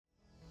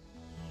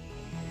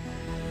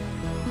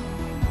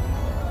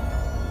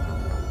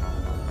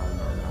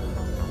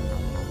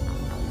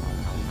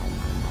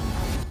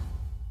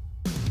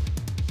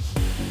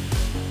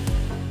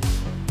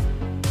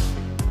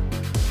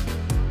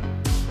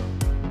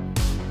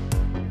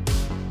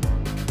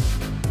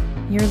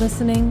You're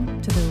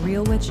listening to the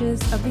Real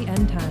Witches of the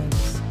End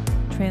Times,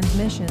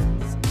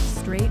 transmissions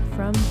straight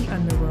from the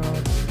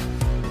underworld.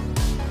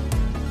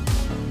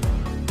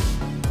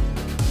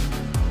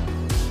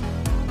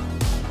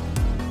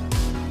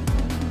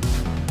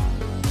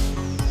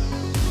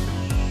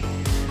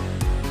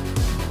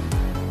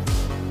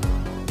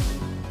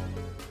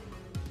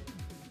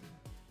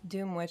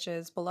 Doom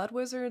witches, blood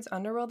wizards,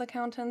 underworld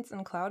accountants,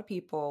 and cloud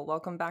people,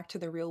 welcome back to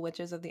the Real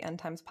Witches of the End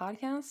Times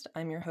podcast.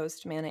 I'm your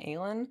host, Mana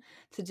Aylin.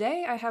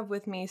 Today I have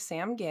with me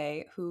Sam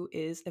Guay, who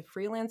is a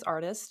freelance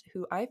artist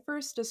who I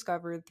first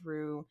discovered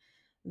through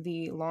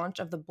the launch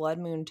of the Blood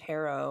Moon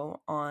Tarot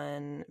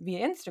via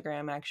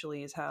Instagram,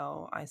 actually, is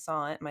how I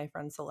saw it. My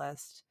friend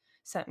Celeste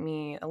sent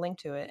me a link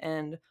to it,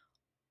 and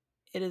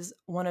it is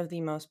one of the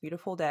most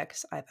beautiful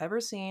decks I've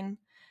ever seen.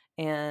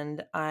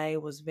 And I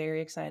was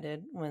very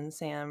excited when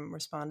Sam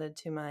responded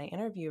to my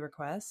interview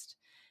request.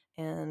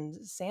 And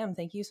Sam,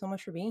 thank you so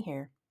much for being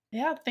here.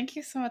 Yeah, thank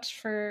you so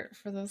much for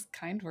those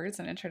kind words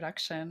and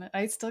introduction.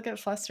 I still get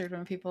flustered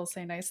when people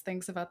say nice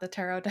things about the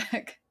tarot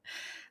deck.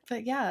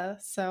 But yeah,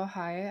 so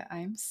hi,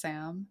 I'm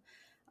Sam.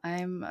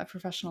 I'm a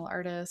professional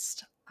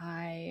artist.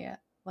 I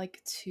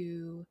like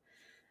to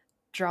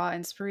draw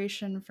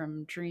inspiration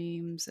from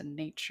dreams and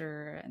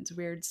nature and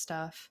weird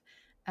stuff.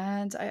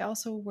 And I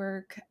also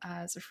work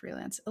as a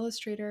freelance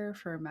illustrator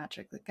for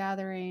Magic the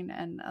Gathering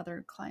and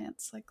other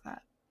clients like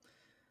that.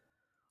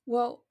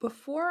 Well,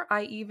 before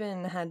I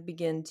even had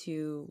begun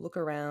to look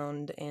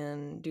around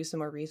and do some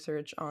more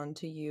research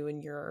onto you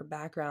and your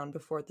background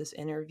before this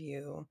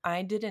interview,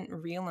 I didn't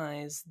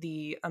realize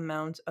the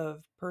amount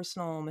of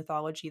personal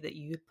mythology that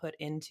you'd put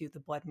into the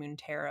Blood Moon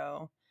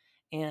Tarot.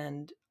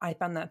 And I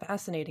found that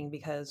fascinating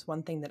because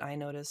one thing that I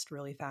noticed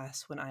really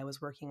fast when I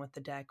was working with the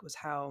deck was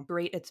how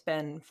great it's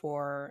been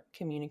for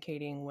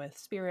communicating with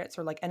spirits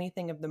or like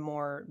anything of the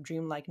more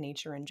dreamlike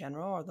nature in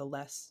general or the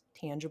less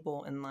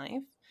tangible in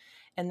life.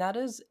 And that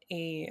is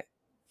a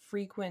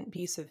frequent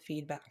piece of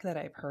feedback that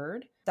I've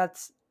heard.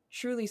 That's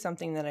truly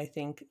something that I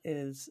think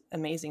is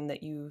amazing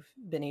that you've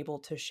been able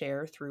to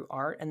share through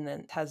art and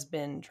that has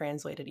been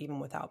translated even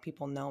without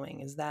people knowing.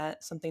 Is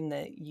that something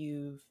that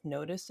you've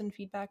noticed in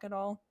feedback at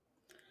all?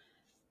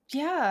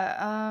 Yeah,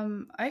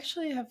 I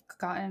actually have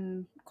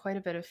gotten quite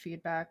a bit of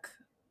feedback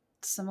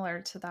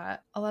similar to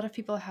that. A lot of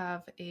people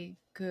have a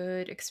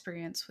good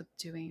experience with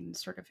doing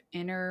sort of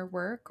inner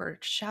work or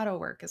shadow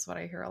work, is what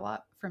I hear a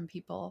lot from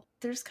people.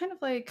 There's kind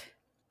of like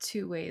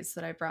two ways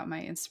that I brought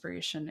my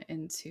inspiration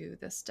into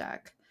this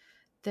deck.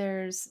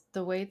 There's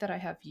the way that I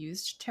have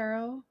used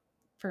tarot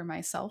for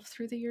myself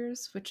through the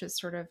years, which is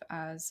sort of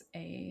as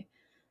a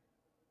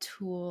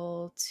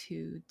tool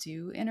to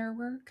do inner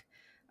work.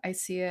 I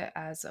see it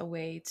as a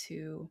way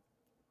to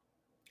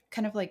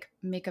kind of like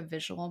make a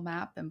visual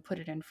map and put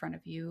it in front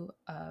of you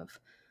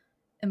of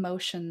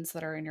emotions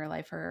that are in your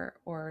life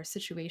or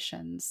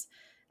situations,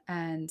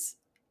 and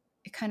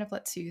it kind of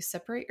lets you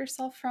separate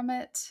yourself from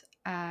it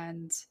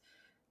and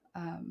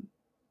um,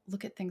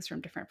 look at things from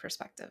different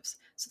perspectives.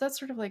 So that's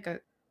sort of like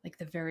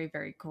the very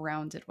very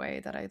grounded way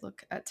that I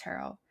look at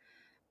tarot.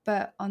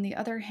 But on the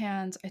other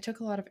hand, I took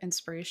a lot of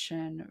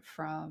inspiration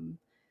from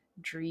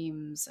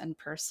dreams and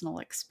personal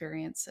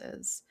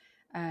experiences,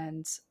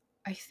 and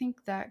I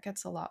think that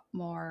gets a lot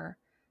more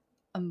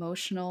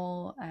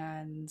emotional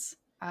and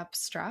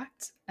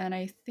abstract. And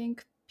I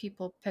think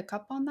people pick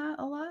up on that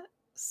a lot.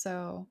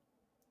 So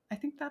I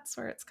think that's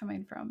where it's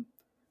coming from.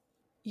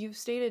 You've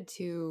stated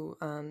too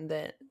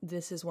that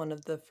this is one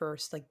of the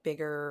first like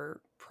bigger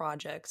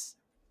projects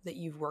that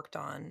you've worked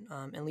on,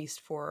 at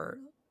least for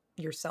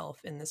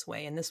yourself in this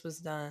way. And this was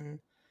done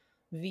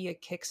via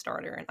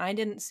Kickstarter. And I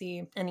didn't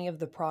see any of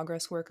the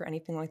progress work or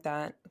anything like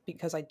that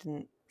because I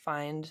didn't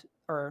find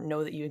or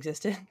know that you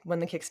existed when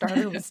the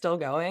Kickstarter was still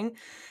going.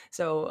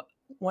 So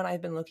when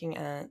I've been looking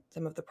at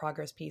some of the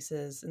progress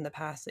pieces in the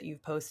past that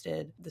you've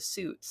posted, the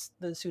suits,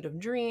 the suit of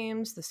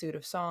dreams, the suit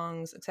of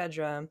songs,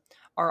 etc.,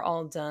 are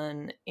all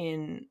done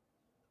in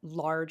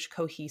large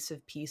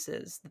cohesive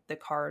pieces that the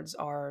cards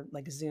are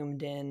like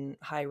zoomed in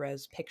high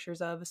res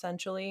pictures of,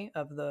 essentially,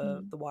 of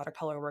the Mm.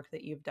 watercolor work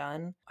that you've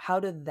done. How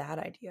did that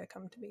idea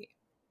come to be?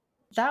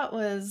 That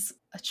was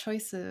a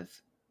choice of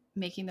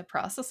making the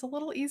process a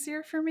little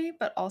easier for me,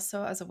 but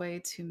also as a way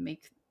to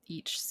make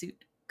each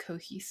suit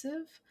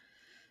cohesive.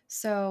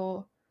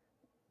 So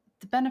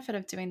the benefit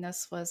of doing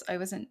this was I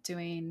wasn't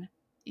doing,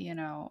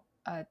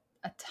 a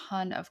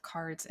ton of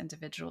cards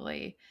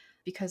individually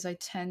because I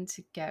tend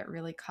to get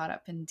really caught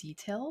up in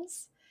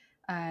details.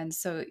 And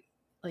so,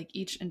 like,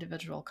 each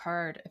individual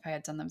card, if I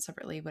had done them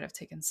separately, would have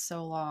taken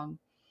so long.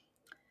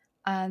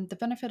 And the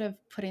benefit of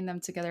putting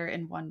them together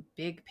in one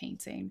big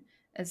painting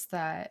is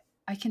that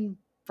I can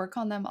work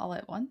on them all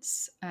at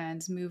once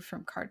and move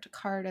from card to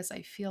card as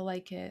I feel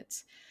like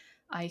it.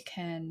 I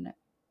can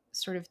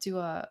sort of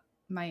do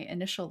my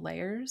initial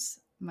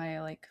layers,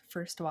 my like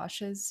first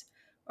washes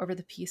over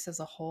the piece as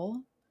a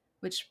whole,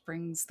 which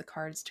brings the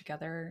cards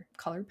together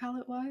color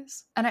palette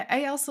wise. And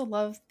I also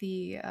love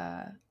the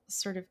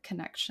sort of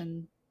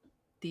connection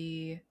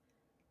the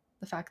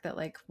the fact that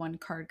like one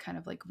card kind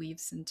of like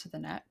weaves into the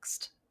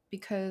next,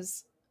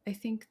 because I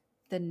think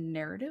the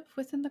narrative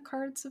within the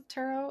cards of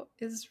tarot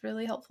is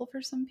really helpful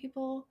for some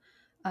people,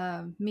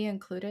 me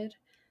included.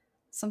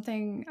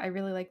 Something I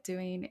really like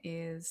doing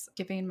is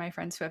giving my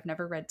friends who have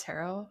never read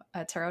tarot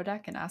a tarot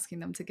deck and asking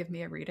them to give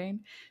me a reading,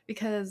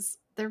 because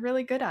they're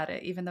really good at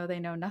it even though they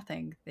know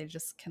nothing. They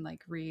just can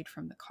like read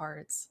from the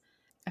cards.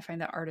 I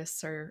find that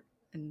artists are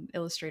and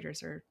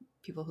illustrators or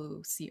people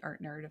who see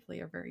art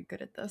narratively are very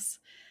good at this.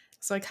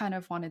 So I kind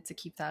of wanted to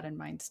keep that in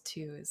mind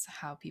too, is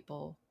how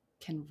people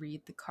can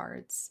read the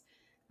cards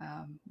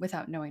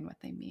without knowing what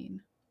they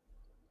mean.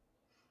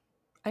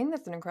 I think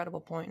that's an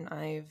incredible point, and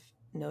I've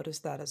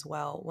noticed that as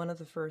well. One of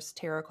the first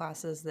tarot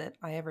classes that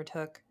I ever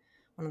took,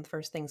 one of the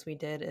first things we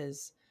did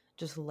is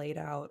just laid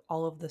out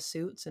all of the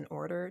suits in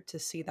order to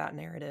see that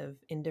narrative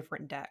in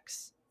different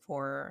decks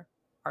for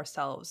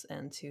ourselves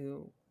and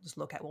to just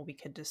look at what we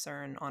could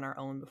discern on our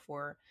own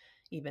before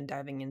even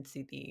diving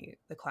into the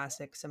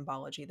classic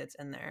symbology that's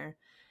in there.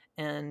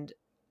 And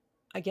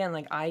again,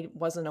 like I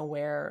wasn't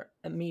aware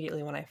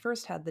immediately when I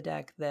first had the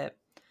deck that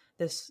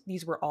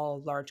these were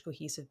all large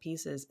cohesive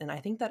pieces, and I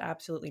think that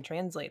absolutely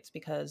translates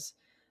because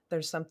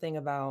there's something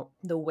about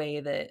the way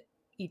that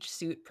each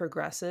suit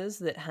progresses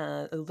that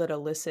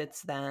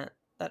elicits that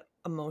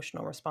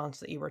emotional response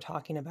that you were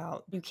talking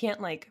about. You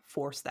can't like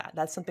force that.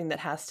 That's something that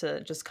has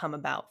to just come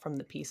about from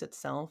the piece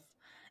itself.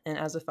 And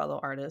as a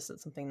fellow artist,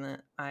 it's something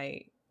that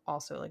I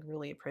also like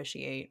really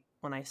appreciate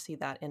when I see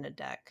that in a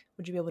deck.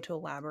 Would you be able to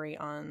elaborate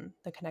on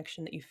the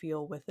connection that you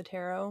feel with the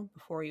tarot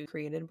before you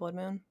created Blood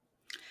Moon?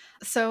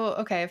 So,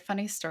 okay,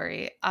 funny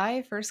story.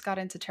 I first got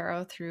into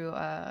tarot through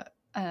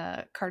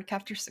Card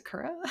Captor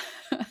Sakura.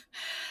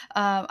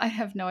 I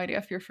have no idea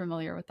if you're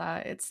familiar with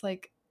that. It's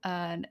like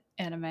an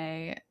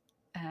anime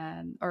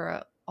and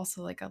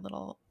also like a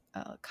little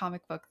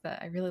comic book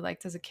that I really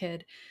liked as a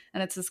kid,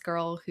 and it's this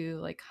girl who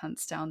like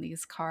hunts down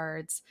these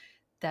cards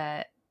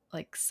that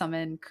like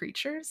summon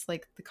creatures.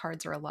 Like the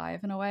cards are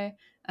alive in a way,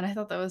 and I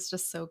thought that was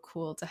just so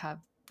cool to have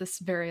this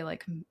very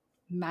like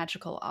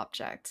magical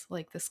object,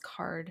 like this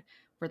card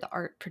where the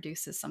art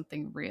produces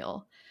something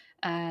real.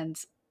 And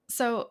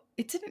so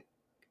it didn't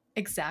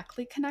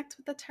exactly connect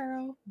with the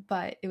tarot,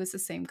 but it was the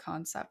same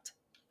concept.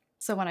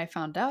 So when I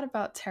found out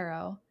about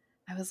tarot,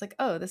 I was like,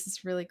 "Oh, this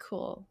is really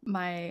cool."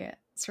 My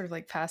sort of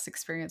like past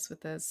experience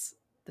with this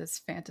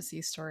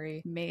fantasy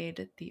story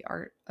made the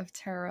art of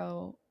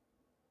tarot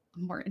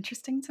more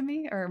interesting to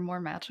me, or more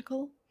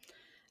magical.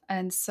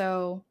 And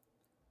so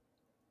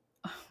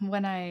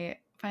when I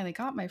finally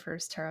got my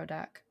first tarot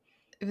deck,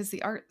 it was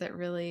the art that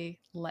really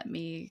let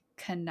me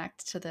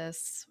connect to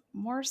this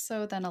more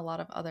so than a lot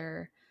of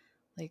other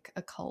like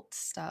occult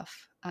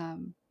stuff.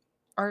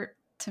 Art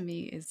to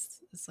me is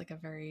like a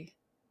very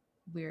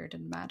weird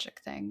and magic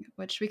thing,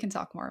 which we can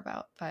talk more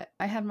about. But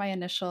I had my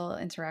initial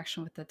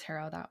interaction with the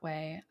tarot that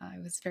way. I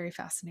was very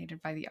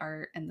fascinated by the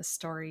art and the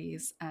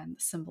stories and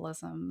the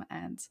symbolism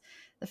and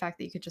the fact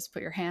that you could just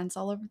put your hands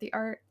all over the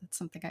art. That's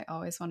something I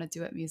always want to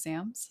do at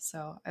museums.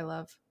 So I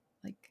love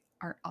like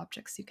art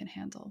objects you can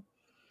handle.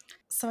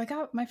 So I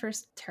got my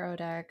first tarot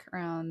deck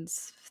around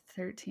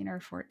 13 or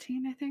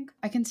 14, I think.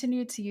 I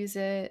continued to use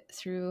it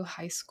through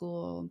high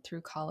school,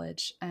 through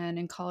college. And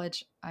in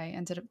college, I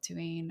ended up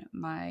doing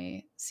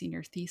my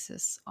senior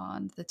thesis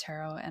on the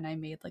tarot, and I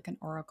made like an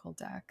oracle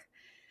deck.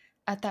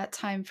 At that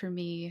time, for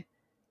me,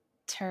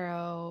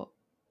 tarot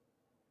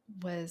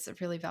was a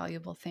really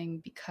valuable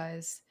thing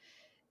because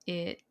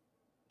it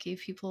gave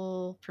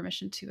people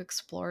permission to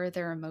explore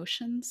their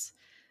emotions.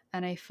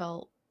 And I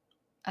felt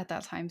at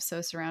that time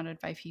so surrounded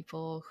by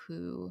people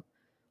who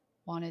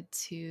wanted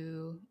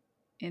to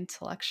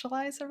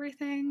intellectualize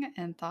everything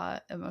and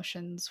thought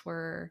emotions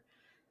were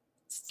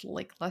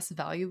like less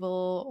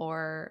valuable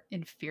or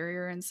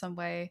inferior in some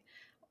way,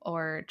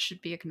 or it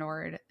should be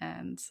ignored.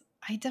 And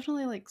I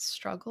definitely like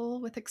struggle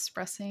with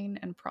expressing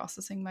and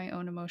processing my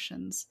own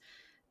emotions,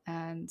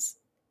 and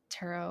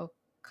tarot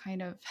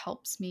kind of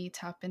helps me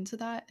tap into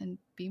that and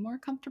be more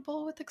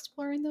comfortable with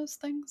exploring those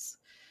things.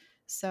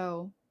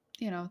 So,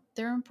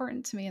 they're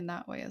important to me in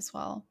that way as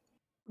well.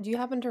 Do you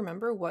happen to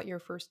remember what your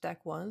first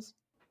deck was?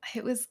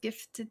 It was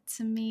gifted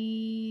to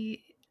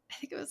me. I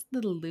think it was the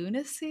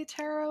Lunacy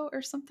Tarot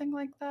or something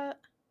like that.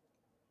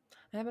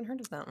 I haven't heard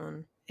of that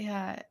one.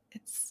 Yeah,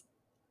 it's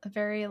a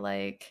very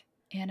like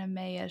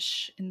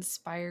anime-ish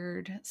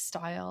inspired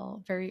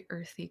style, very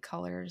earthy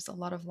colors, a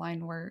lot of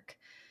line work,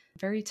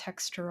 very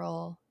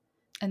textural,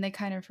 and they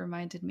kind of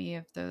reminded me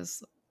of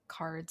those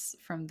cards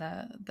from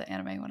the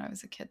anime when I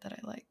was a kid that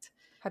I liked.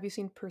 Have you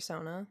seen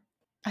Persona?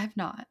 I have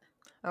not.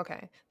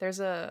 Okay. There's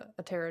a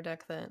tarot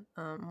deck that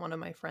one of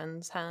my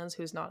friends has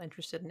who's not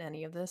interested in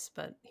any of this,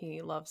 but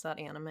he loves that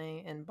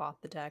anime and bought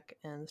the deck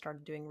and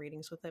started doing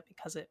readings with it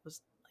because it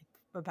was like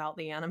about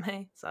the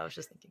anime. So I was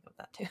just thinking of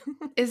that too.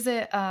 Is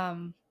it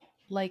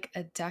like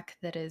a deck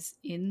that is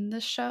in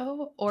the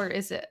show, or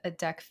is it a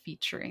deck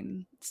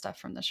featuring stuff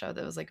from the show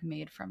that was like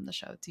made from the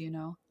show? Do you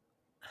know?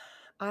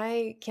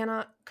 I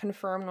cannot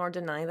confirm nor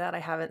deny that. I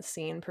haven't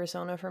seen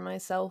Persona for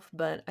myself,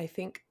 but I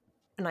think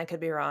and I could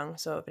be wrong,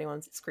 so if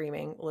anyone's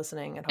screaming,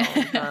 listening at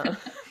home,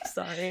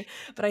 sorry.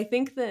 But I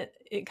think that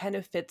it kind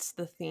of fits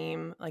the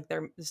theme, like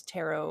there's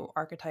tarot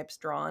archetypes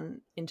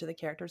drawn into the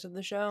characters of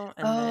the show,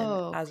 and then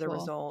Oh, as a cool.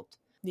 result,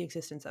 the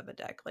existence of a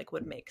deck like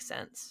would make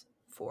sense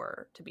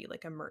for to be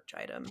like a merch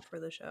item for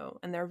the show.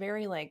 And they're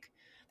very like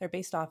they're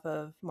based off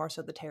of more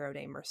so the Tarot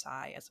de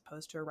Marseille as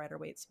opposed to a Rider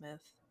Waite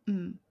Smith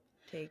Mm.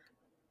 take.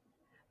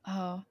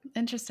 Oh,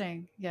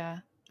 interesting. Yeah.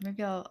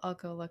 Maybe I'll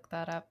go look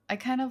that up. I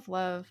kind of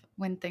love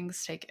when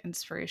things take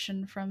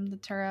inspiration from the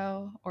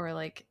tarot or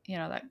like,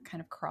 that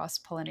kind of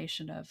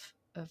cross-pollination of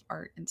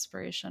art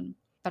inspiration.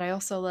 But I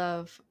also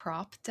love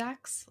prop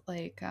decks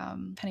like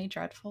Penny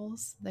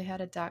Dreadfuls. They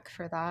had a deck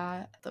for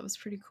that. That was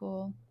pretty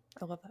cool.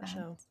 I love that And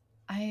show.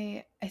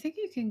 I think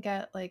you can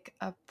get like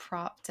a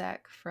prop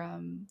deck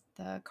from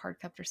the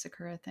Cardcaptor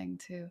Sakura thing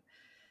too.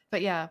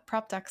 But yeah,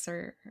 prop decks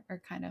are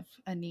kind of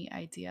a neat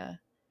idea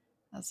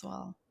as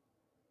well.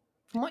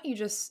 From what you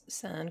just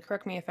said,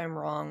 correct me if I'm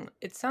wrong.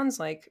 It sounds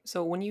like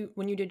so when you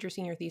did your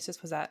senior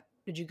thesis, was that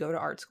did you go to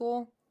art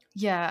school?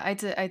 Yeah, I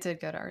did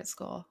go to art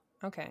school.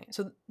 Okay,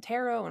 so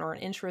tarot or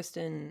an interest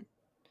in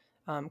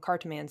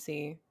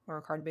cartomancy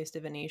or card-based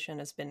divination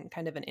has been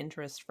kind of an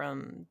interest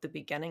from the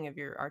beginning of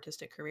your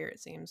artistic career.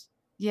 It seems.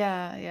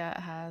 Yeah, yeah,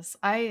 it has.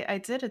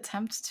 I did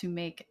attempt to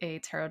make a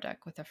tarot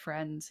deck with a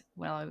friend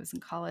while I was in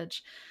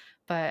college,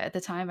 but at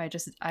the time I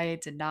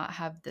did not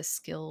have the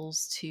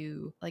skills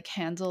to like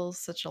handle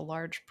such a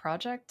large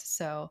project.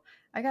 So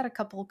I got a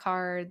couple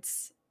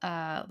cards,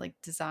 like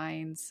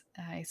designs.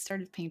 I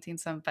started painting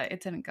some, but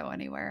it didn't go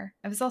anywhere.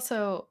 I was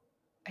also,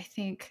 I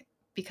think,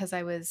 because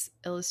I was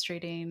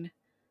illustrating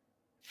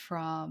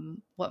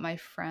from what my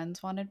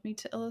friends wanted me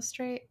to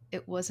illustrate, I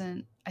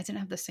didn't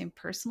have the same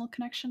personal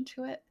connection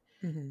to it.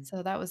 Mm-hmm.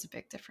 So that was a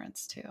big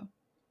difference too.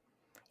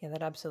 Yeah,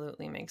 that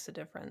absolutely makes a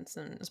difference,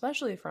 and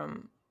especially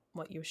from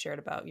what you shared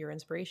about your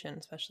inspiration,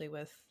 especially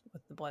with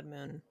the blood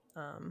moon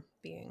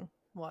being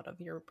a lot of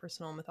your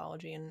personal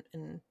mythology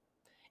and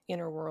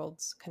inner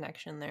worlds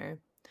connection there.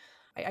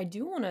 I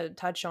do want to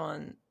touch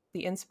on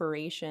the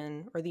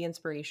inspiration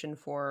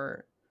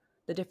for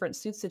the different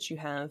suits that you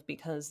have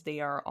because they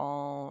are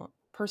all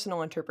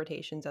personal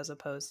interpretations as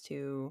opposed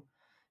to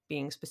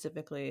being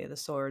specifically the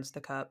swords,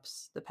 the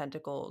cups, the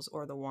pentacles,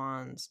 or the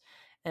wands.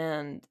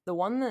 And the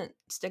one that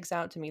sticks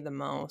out to me the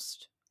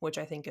most, which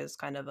I think is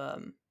kind of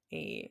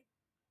a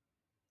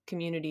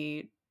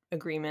community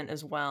agreement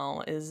as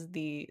well, is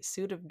the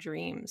suit of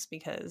dreams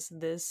because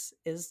this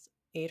is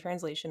a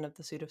translation of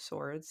the suit of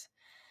swords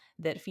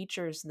that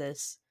features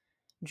this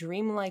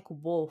dreamlike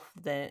wolf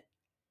that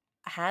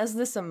has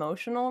this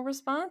emotional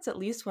response, at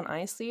least when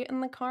I see it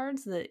in the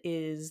cards, that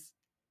is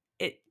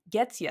it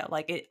gets you.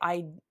 Like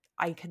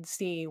I could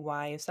see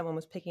why if someone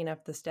was picking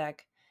up this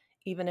deck,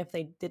 even if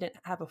they didn't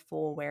have a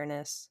full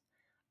awareness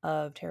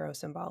of tarot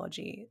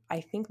symbology,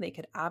 I think they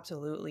could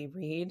absolutely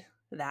read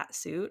that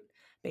suit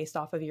based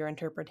off of your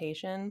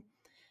interpretation.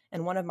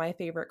 And one of my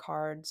favorite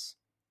cards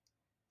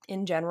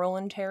in general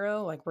in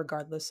tarot, like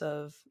regardless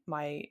of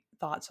my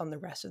thoughts on the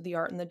rest of the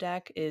art in the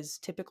deck, is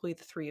typically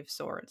the Three of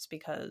Swords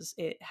because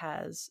it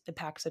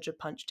packs such a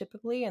punch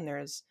typically, and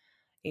there's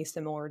a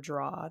similar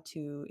draw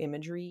to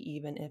imagery,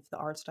 even if the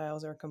art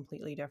styles are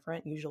completely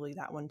different. Usually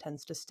that one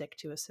tends to stick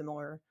to a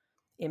similar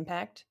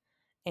impact.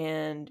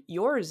 And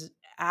yours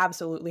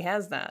absolutely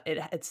has that.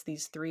 It's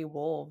these three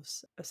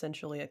wolves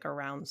essentially like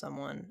around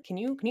someone. Can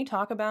you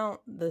talk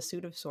about the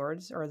suit of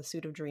swords or the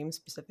suit of dreams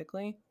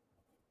specifically?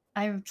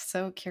 I'm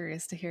so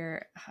curious to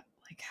hear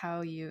like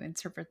how you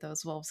interpret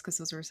those wolves because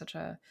those were such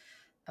a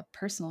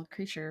personal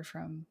creature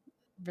from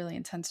really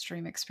intense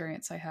dream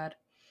experience I had.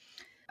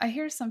 I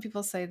hear some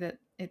people say that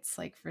it's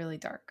like really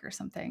dark or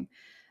something,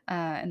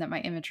 and that my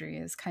imagery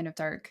is kind of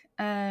dark.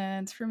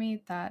 And for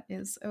me, that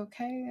is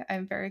okay.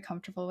 I'm very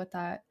comfortable with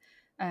that.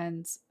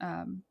 And,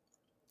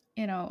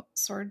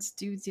 swords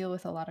do deal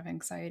with a lot of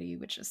anxiety,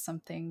 which is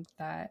something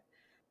that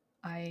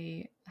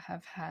I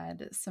have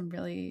had some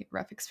really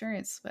rough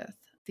experience with.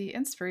 The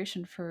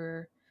inspiration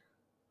for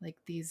like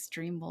these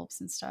dream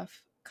wolves and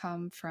stuff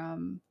come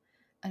from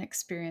an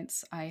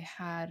experience I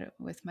had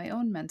with my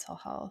own mental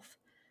health.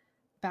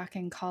 Back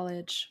in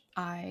college,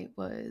 I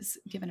was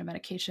given a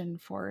medication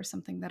for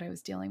something that I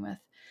was dealing with,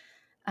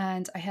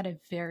 and I had a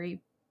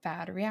very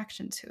bad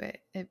reaction to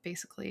it. It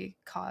basically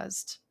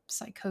caused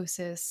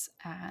psychosis,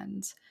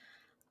 and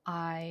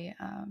I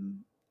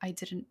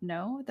didn't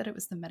know that it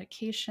was the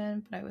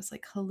medication, but I was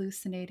like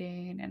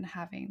hallucinating and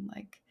having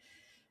like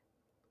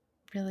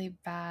really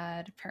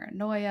bad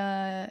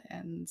paranoia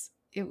and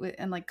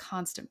like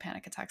constant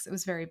panic attacks. It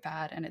was very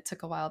bad, and it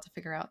took a while to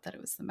figure out that it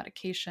was the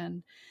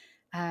medication.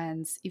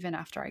 And even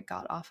after I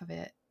got off of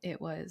it,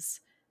 it was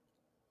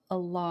a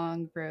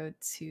long road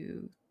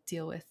to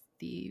deal with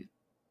the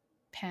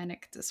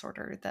panic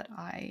disorder that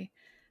I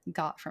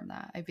got from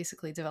that. I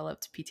basically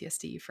developed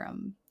PTSD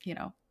from,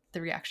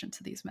 the reaction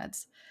to these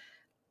meds.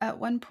 At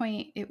one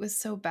point, it was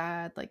so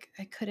bad, like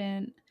I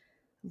couldn't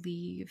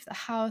leave the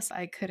house,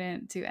 I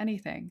couldn't do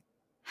anything.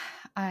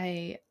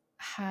 I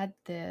had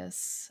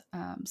this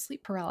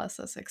sleep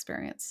paralysis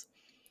experience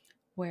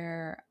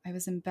where I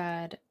was in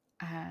bed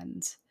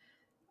and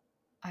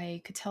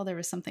I could tell there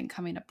was something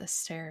coming up the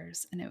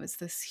stairs, and it was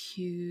this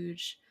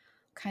huge,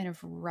 kind of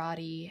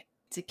rotty,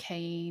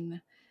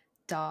 decaying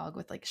dog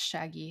with like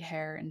shaggy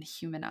hair and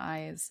human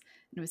eyes.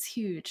 And it was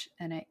huge,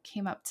 and it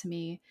came up to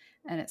me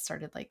and it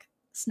started like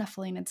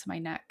snuffling into my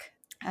neck.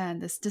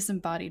 And this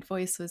disembodied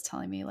voice was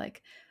telling me,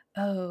 like,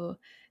 oh,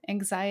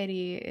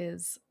 anxiety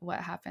is what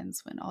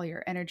happens when all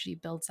your energy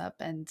builds up,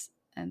 and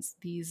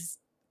these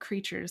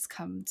creatures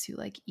come to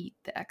like eat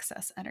the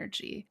excess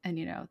energy, and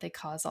they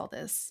cause all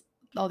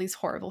these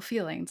horrible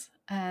feelings.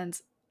 And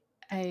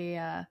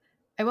I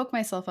woke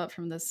myself up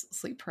from this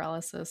sleep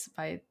paralysis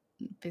by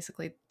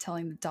basically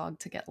telling the dog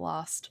to get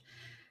lost.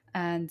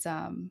 And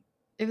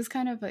it was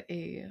kind of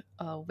a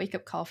wake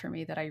up call for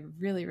me that I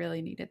really,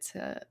 really needed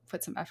to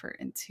put some effort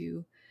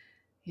into,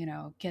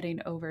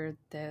 getting over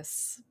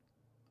this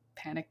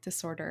panic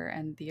disorder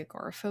and the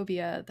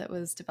agoraphobia that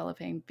was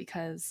developing,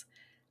 because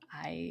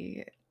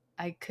I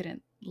I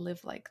couldn't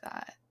live like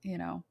that.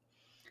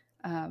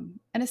 And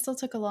it still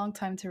took a long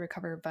time to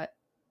recover, but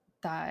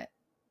that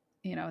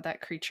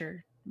that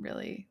creature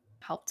really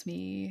helped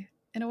me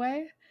in a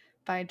way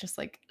by just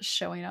like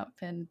showing up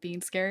and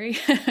being scary.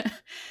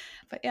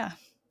 But yeah,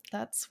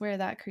 that's where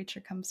that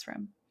creature comes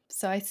from.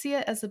 So I see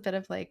it as a bit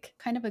of like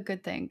kind of a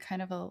good thing,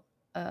 kind of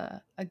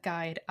a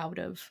guide out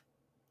of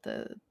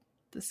the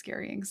the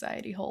scary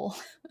anxiety hole,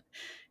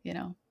 you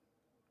know.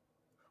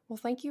 Well,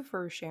 thank you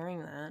for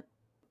sharing that.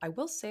 I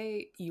will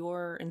say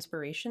your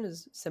inspiration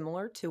is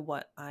similar to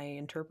what I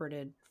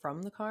interpreted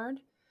from the card,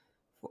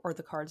 or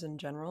the cards in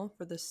general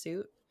for this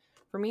suit.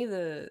 For me,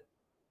 the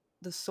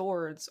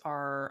swords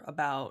are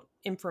about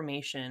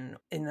information,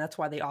 and that's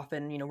why they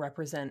often,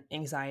 represent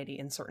anxiety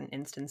in certain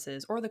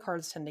instances, or the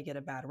cards tend to get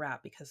a bad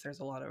rap because there's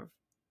a lot of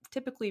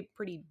typically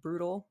pretty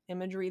brutal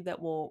imagery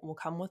that will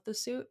come with the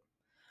suit.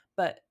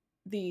 But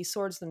the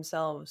swords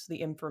themselves, the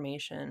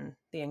information,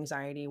 the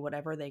anxiety,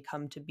 whatever they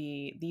come to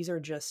be, these are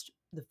just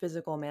the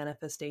physical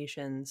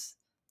manifestations,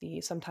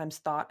 the sometimes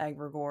thought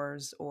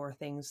egregores or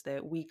things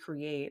that we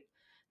create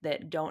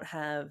that don't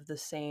have the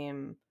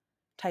same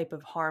type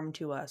of harm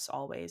to us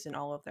always in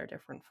all of their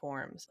different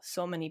forms.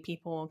 So many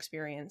people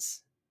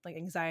experience like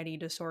anxiety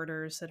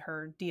disorders that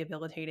are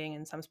debilitating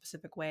in some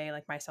specific way,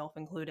 like myself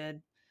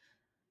included.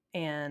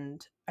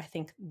 And I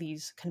think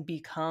these can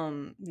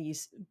become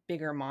these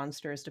bigger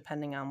monsters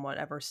depending on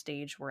whatever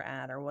stage we're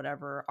at or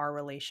whatever our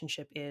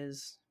relationship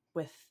is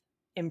with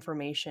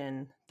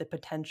information, the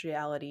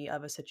potentiality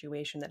of a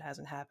situation that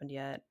hasn't happened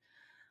yet,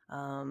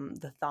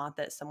 the thought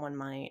that someone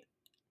might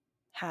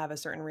have a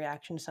certain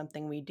reaction to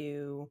something we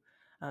do,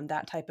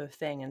 that type of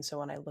thing. And so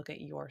when I look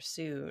at your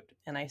suit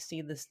and I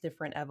see this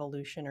different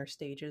evolution or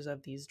stages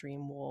of these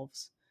dream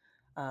wolves,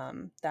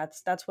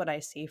 that's what I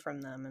see from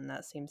them, and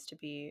that seems to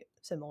be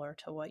similar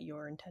to what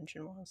your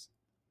intention was.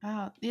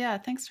 Wow. Yeah,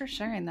 thanks for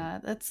sharing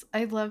that.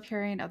 I love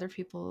hearing other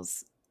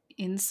people's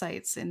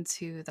insights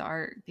into the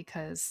art,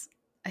 because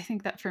I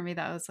think that for me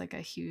that was like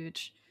a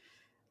huge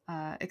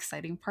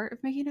exciting part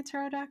of making a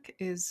tarot deck.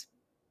 Is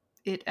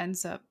it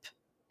ends up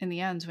in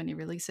the end, when you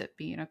release it,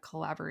 being a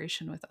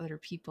collaboration with other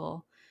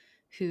people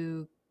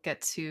who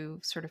get to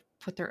sort of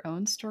put their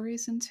own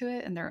stories into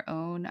it and their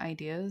own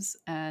ideas,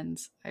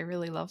 and I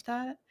really love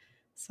that.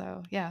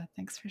 So yeah,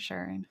 thanks for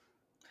sharing.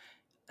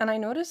 And I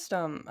noticed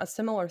a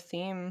similar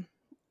theme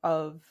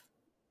of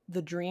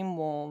the dream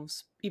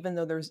wolves, even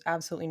though there's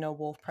absolutely no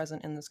wolf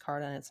present in this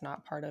card and it's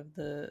not part of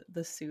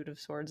the suit of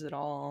swords at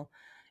all.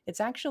 It's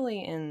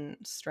actually in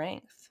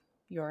strength,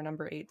 your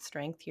number 8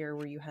 strength here,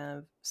 where you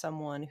have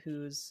someone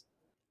who's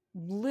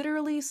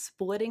literally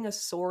splitting a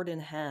sword in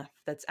half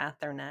that's at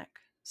their neck,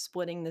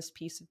 splitting this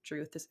piece of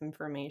truth, this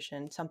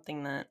information,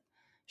 something that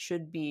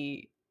should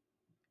be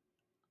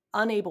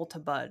unable to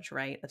budge,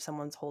 right? If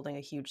someone's holding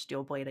a huge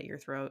steel blade at your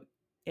throat,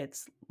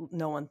 it's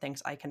no one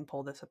thinks I can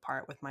pull this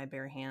apart with my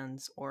bare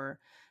hands or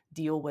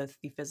deal with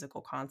the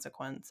physical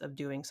consequence of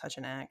doing such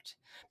an act.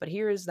 But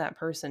here is that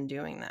person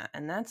doing that.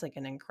 And that's like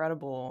an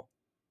incredible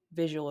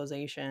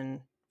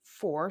visualization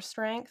for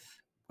strength,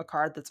 a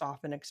card that's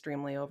often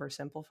extremely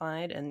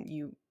oversimplified. And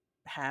you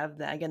have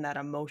that, again, that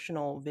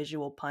emotional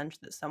visual punch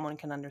that someone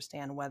can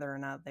understand whether or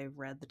not they've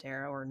read the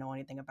tarot or know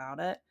anything about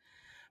it.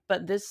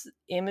 But this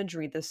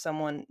imagery, this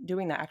someone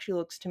doing that actually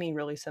looks to me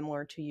really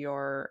similar to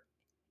your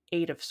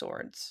 8 of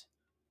swords,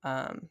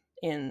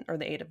 in or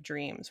the 8 of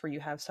dreams, where you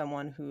have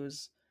someone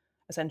who's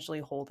essentially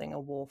holding a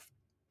wolf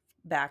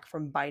back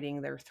from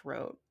biting their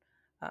throat.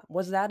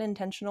 Was that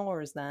intentional,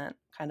 or is that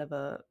kind of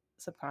a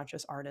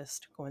subconscious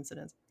artist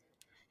coincidence?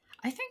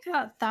 I think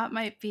that that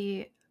might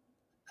be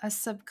a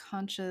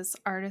subconscious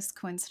artist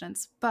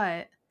coincidence,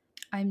 but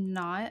I'm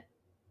not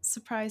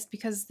surprised,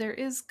 because there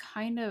is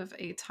kind of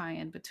a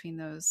tie-in between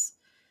those,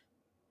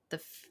 the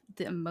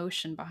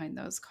emotion behind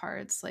those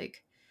cards.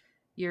 Like,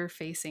 you're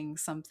facing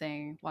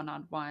something one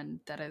on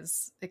one that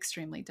is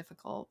extremely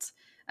difficult.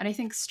 And I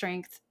think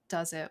strength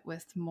does it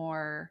with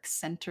more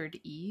centered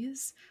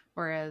ease,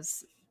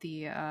 whereas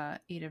the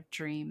Eight of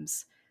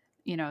Dreams,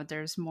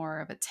 there's more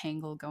of a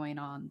tangle going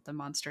on. The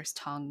monster's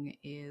tongue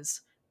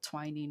is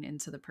twining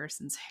into the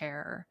person's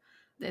hair.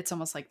 It's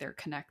almost like they're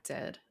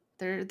connected.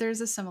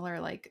 There's a similar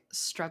like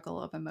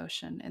struggle of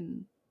emotion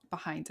and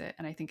behind it,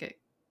 and I think it,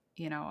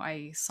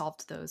 I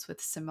solved those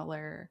with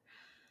similar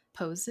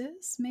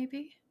poses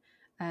maybe,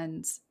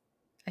 and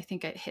I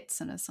think it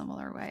hits in a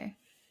similar way.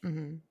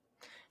 Mm-hmm.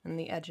 And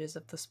the edges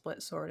of the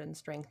split sword and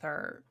strength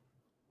are,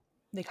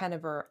 they kind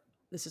of are,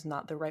 this is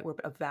not the right word,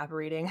 but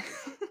evaporating.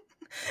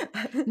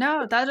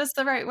 No, that is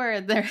the right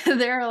word.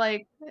 They're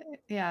like,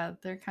 yeah,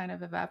 they're kind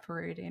of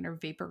evaporating or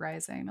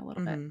vaporizing a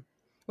little bit. Mm-hmm.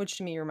 Which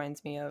to me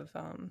reminds me of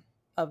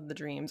the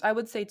dreams. I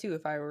would say too,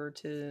 if I were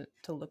to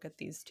look at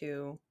these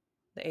two,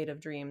 the Eight of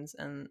Dreams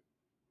and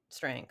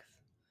Strength,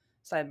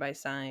 side by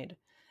side,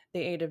 the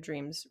Eight of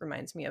Dreams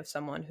reminds me of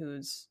someone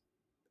who's,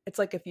 it's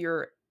like if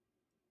you're,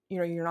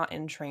 you're not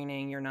in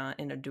training, you're not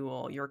in a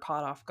duel, you're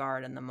caught off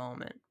guard in the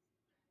moment,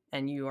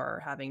 and you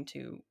are having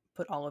to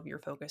put all of your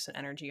focus and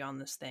energy on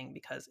this thing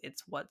because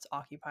it's what's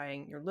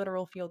occupying your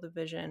literal field of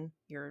vision,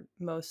 your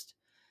most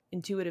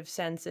intuitive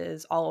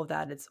senses, all of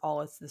that. It's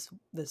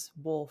this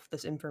wolf,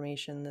 this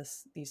information,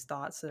 these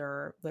thoughts that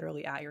are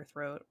literally at your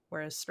throat.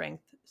 Whereas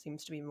strength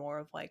seems to be more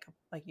of like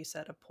you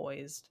said, a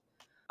poised,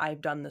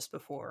 I've done this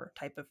before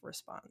type of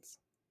response.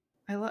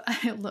 I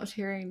loved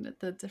hearing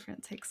the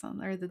different takes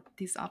on or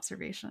these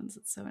observations.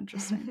 It's so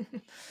interesting.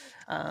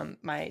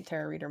 My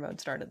tarot reader mode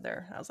started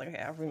there. I was like,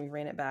 okay, we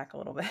ran it back a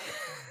little bit.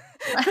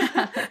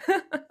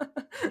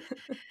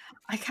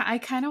 I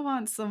kind of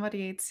want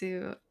somebody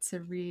to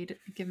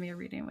give me a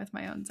reading with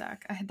my own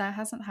deck. That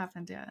hasn't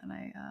happened yet, and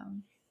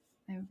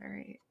I'm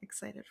very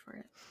excited for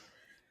it.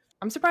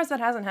 I'm surprised that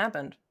hasn't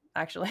happened,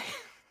 actually.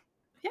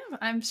 Yeah,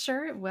 I'm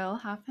sure it will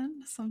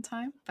happen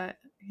sometime, but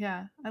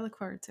yeah, I look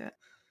forward to it.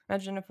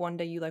 Imagine if one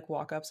day you like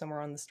walk up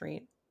somewhere on the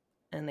street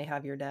and they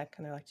have your deck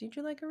and they're like, "Did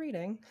you like a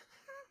reading?"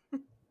 Oh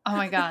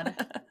my god,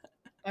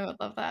 I would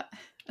love that.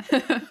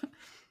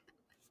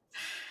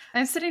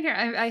 I'm sitting here.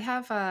 I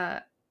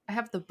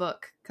have the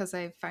book because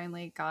I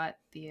finally got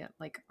the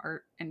like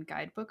art and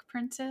guidebook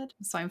printed.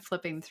 So I'm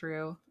flipping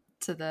through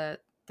to the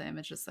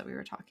images that we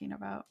were talking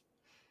about.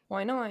 Well,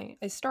 I know I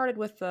started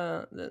with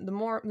the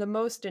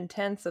most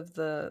intense of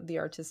the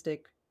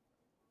artistic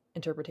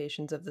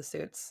interpretations of the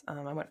suits. I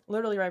went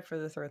literally right for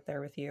the throat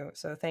there with you,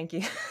 so thank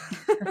you.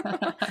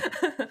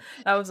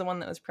 That was the one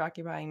that was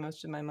preoccupying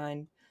most of my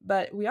mind.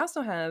 But we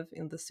also have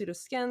the suit of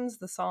skins,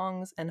 the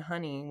songs, and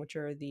honey, which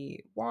are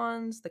the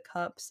wands, the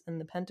cups, and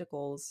the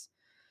pentacles.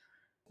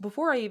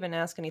 Before I even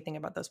ask anything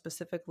about those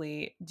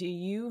specifically, do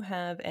you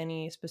have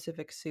any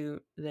specific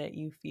suit that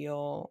you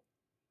feel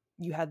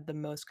you had the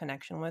most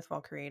connection with while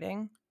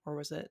creating, or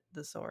was it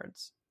the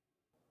swords?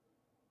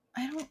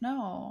 I don't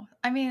know.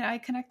 I mean, I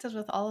connected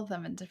with all of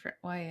them in different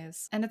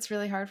ways, and it's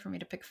really hard for me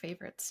to pick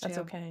favorites That's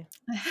too. okay.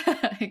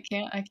 I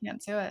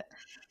can't do it.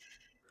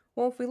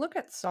 Well, if we look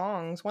at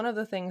songs, one of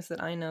the things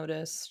that I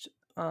noticed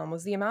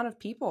was the amount of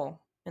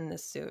people in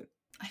this suit.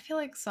 I feel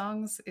like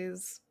songs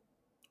is,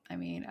 I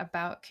mean,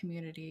 about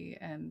community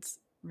and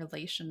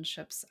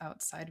relationships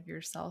outside of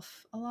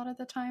yourself a lot of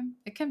the time.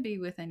 It can be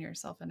within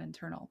yourself and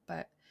internal,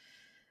 but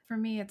for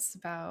me, it's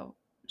about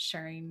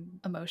sharing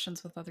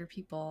emotions with other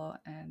people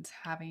and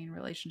having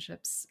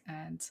relationships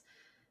and,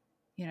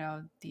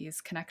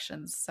 these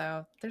connections.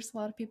 So there's a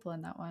lot of people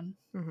in that one.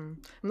 I'm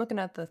looking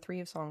at the three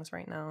of songs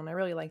right now, and I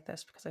really like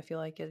this because I feel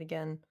like it,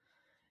 again,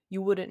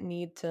 you wouldn't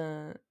need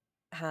to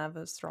have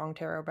a strong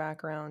tarot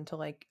background to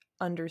like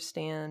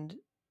understand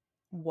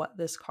what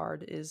this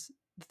card is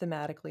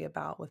thematically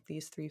about with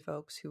these three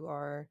folks who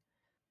are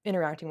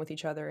interacting with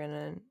each other in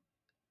an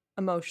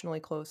emotionally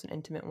close and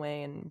intimate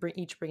way, and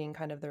each bringing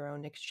kind of their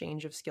own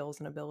exchange of skills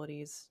and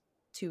abilities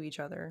to each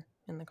other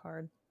in the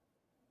card.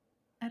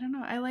 I don't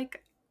know. I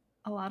like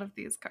a lot of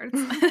these cards.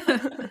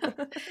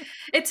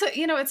 It took,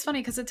 it's funny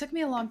because it took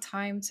me a long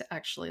time to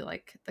actually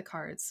like the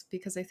cards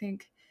because I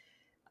think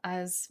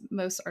as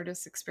most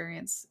artists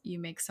experience, you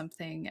make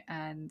something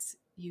and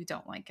you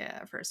don't like it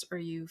at first, or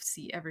you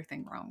see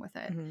everything wrong with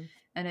it. Mm-hmm.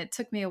 And it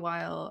took me a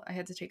while. I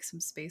had to take some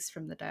space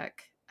from the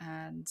deck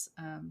and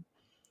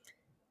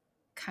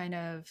kind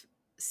of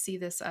see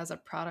this as a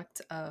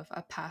product of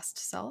a past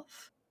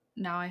self.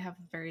 Now I have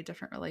a very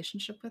different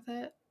relationship with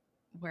it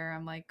where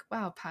I'm like,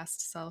 wow,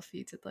 past self,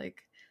 you did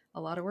like a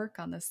lot of work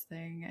on this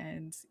thing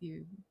and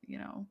you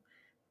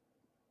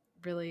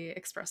really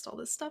expressed all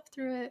this stuff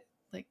through it.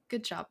 Like,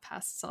 good job,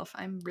 past self.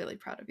 I'm really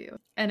proud of you.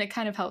 And it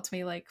kind of helped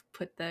me like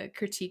put the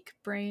critique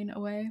brain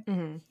away.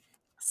 Mm-hmm.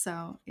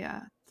 So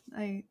yeah,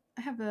 I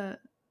have a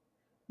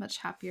much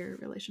happier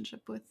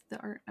relationship with the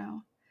art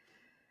now.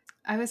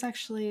 I was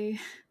actually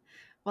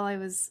while I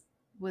was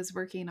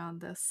working on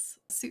this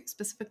suit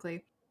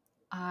specifically,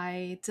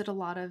 I did a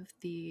lot of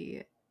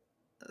the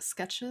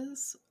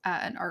sketches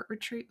at an art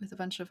retreat with a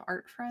bunch of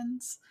art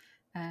friends,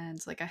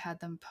 and like I had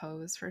them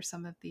pose for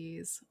some of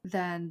these.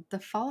 Then the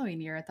following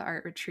year at the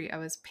art retreat I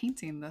was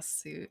painting this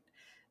suit.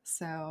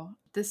 So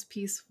this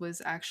piece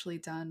was actually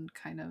done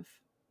kind of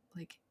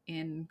like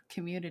in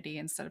community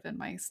instead of in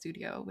my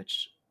studio,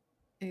 which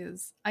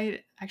is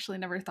I actually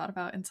never thought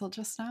about until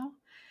just now.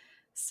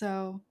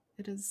 So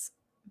it is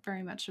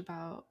very much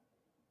about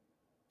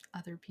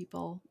other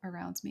people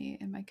around me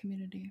in my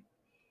community.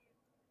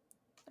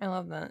 I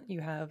love that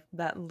you have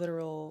that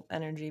literal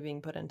energy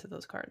being put into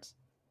those cards.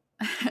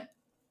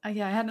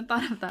 Yeah, I hadn't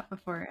thought of that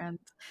before, and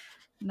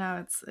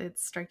now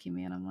it's striking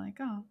me, and I'm like,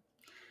 oh,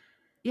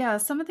 yeah.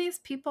 Some of these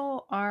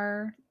people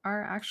are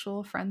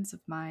actual friends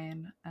of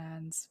mine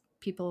and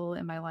people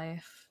in my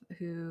life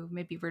who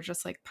maybe were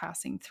just like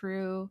passing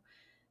through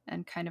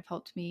and kind of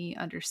helped me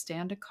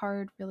understand a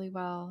card really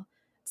well.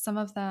 Some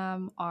of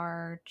them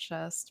are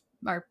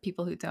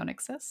people who don't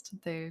exist.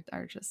 They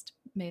are just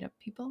made up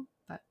people.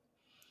 But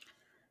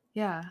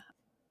yeah.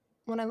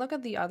 When I look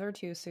at the other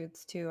two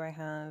suits too, I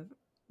have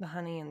the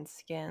honey and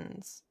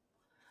skins.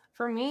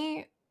 For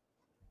me,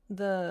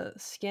 the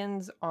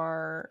skins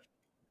are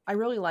I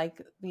really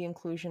like the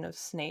inclusion of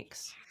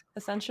snakes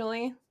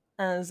essentially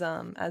as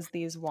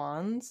these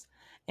wands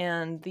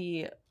and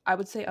the I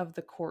would say of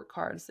the court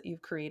cards that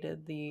you've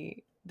created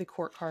the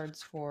court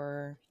cards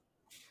for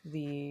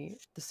the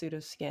suit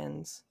of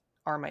skins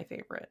are my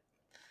favorite.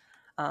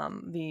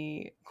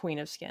 The Queen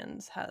of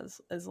Skins has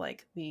is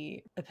like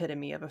the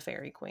epitome of a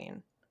fairy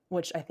queen,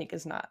 which I think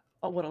is not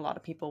what a lot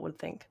of people would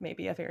think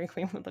maybe a fairy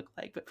queen would look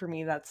like. But for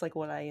me, that's like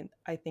what I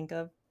think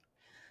of.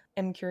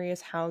 I'm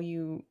curious how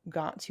you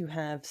got to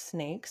have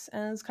snakes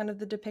as kind of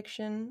the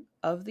depiction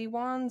of the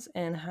wands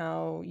and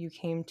how you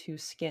came to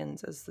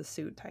skins as the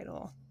suit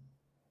title.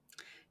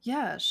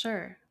 Yeah,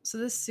 sure. So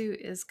this suit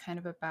is kind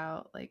of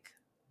about like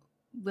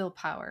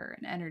willpower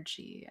and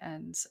energy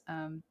and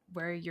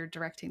where you're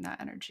directing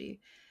that energy.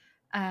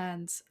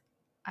 And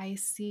I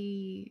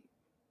see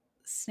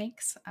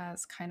snakes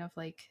as kind of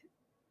like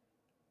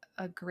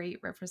a great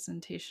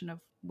representation of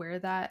where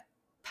that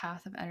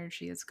path of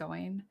energy is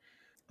going.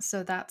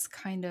 So that's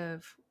kind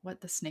of what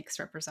the snakes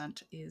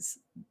represent is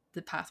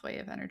the pathway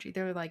of energy.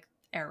 They're like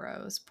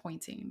arrows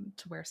pointing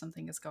to where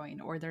something is going,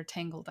 or they're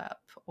tangled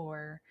up,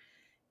 or,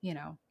 you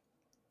know.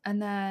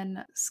 And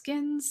then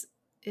skins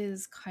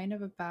is kind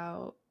of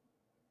about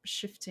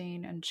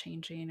shifting and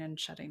changing and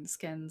shedding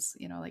skins,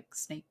 like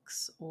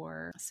snakes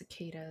or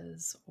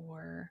cicadas,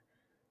 or,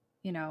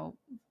 you know,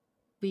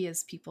 we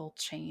as people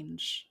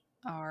change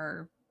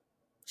our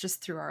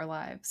just through our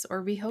lives,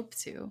 or we hope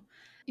to.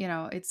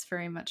 It's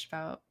very much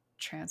about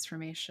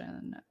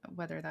transformation,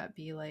 whether that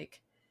be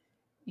like,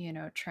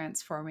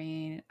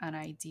 transforming an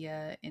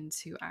idea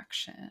into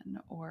action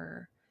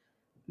or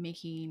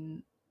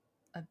making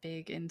a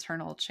big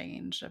internal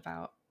change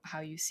about how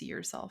you see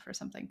yourself or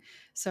something.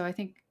 So I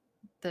think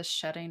the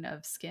shedding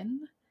of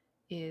skin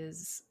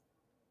is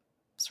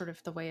sort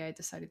of the way I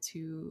decided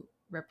to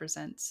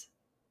represent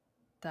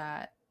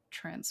that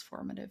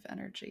transformative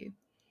energy.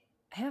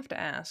 I have to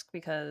ask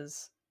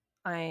because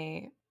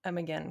I am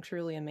again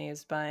truly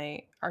amazed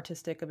by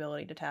artistic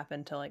ability to tap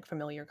into like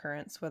familiar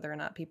currents, whether or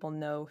not people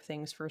know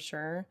things for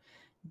sure.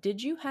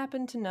 Did you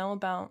happen to know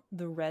about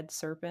the red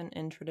serpent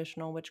in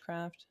traditional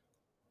witchcraft?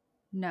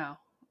 No,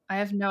 I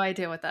have no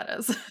idea what that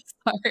is.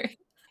 Sorry.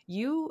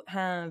 You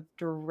have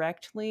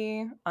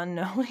directly,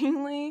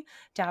 unknowingly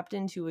tapped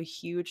into a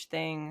huge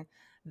thing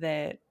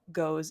that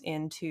goes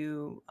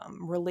into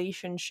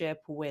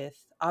relationship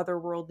with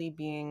otherworldly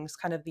beings,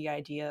 kind of the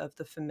idea of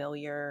the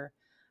familiar.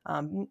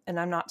 And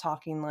I'm not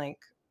talking like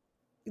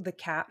the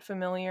cat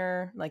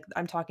familiar, like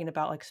I'm talking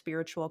about like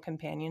spiritual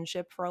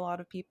companionship for a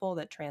lot of people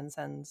that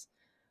transcends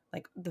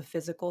like the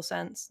physical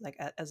sense, like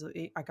as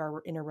like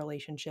are in a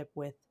relationship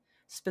with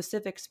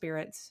specific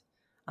spirits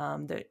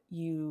that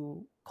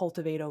you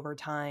cultivate over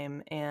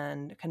time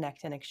and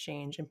connect and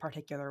exchange in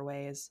particular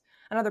ways.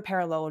 Another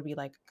parallel would be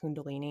like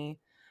Kundalini,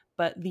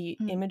 but the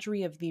Mm.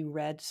 imagery of the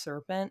red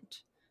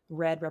serpent,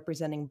 red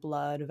representing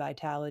blood,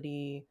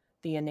 vitality,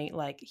 the innate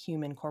like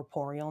human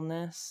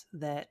corporealness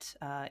that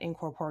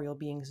incorporeal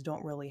beings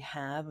don't really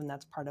have, and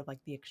that's part of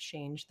like the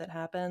exchange that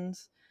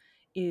happens,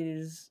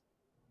 is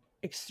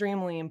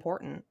extremely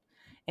important,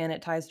 and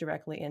it ties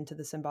directly into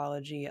the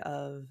symbology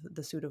of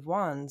the suit of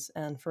wands.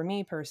 And for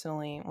me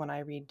personally, when I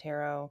read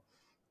tarot,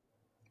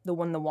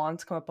 when the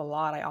wands come up a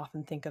lot, I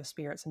often think of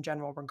spirits in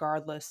general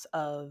regardless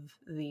of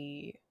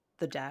the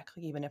deck,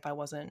 even if I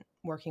wasn't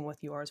working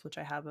with yours, which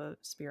I have a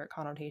spirit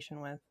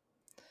connotation with,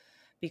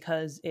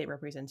 because it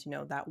represents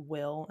that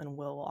will, and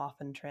will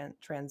often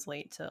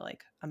translate to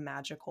like a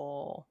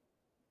magical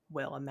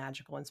will, a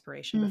magical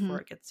inspiration before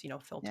Hmm. it gets Yeah.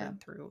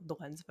 filtered through the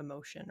lens of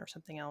emotion or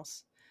something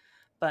else.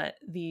 But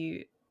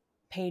the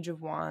page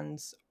of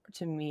wands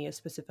to me is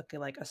specifically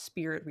like a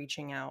spirit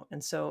reaching out,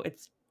 and so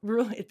it's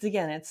really,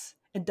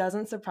 it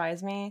doesn't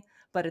surprise me,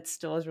 but it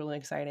still is really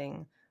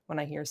exciting when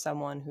I hear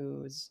someone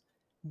who's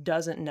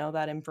doesn't know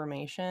that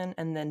information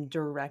and then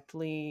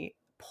directly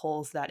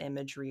pulls that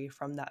imagery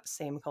from that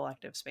same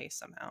collective space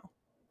somehow.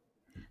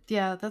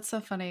 Yeah, that's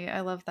so funny.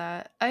 I love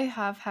that. I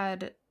have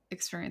had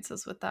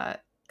experiences with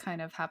that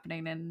kind of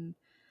happening in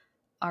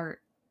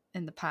art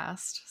in the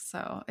past,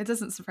 so it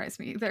doesn't surprise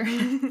me either.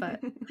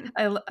 But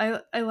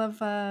I love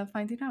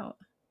finding out.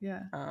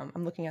 Yeah.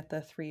 I'm looking at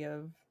the three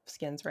of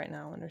skins right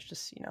now, and there's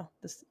just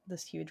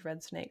this huge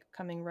red snake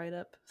coming right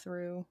up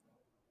through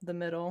the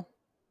middle.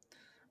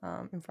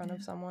 in front of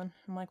Yeah. someone.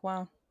 I'm like,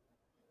 wow,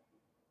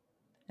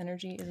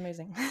 energy is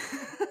amazing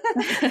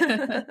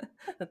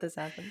that this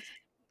happens.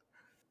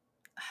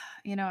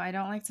 You know, I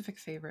don't like to pick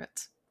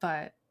favorites,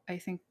 but I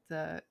think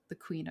the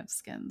Queen of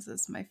Skins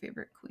is my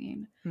favorite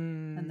queen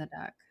in Mm, the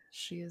deck.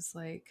 She is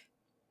like,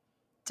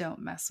 don't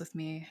mess with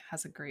me,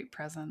 has a great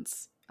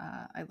presence.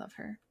 I love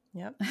her.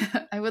 yep.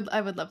 I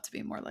would love to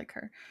be more like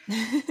her.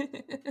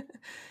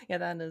 Yeah,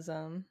 that is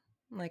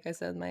like I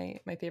said, my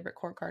favorite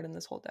court card in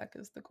this whole deck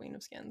is the Queen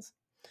of Skins.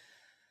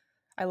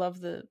 I love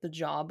the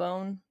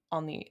jawbone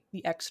on the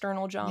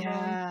external jawbone.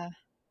 Yeah.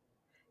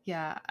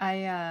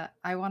 Yeah.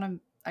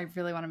 I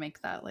really want to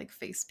make that like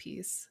face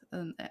piece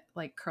and it,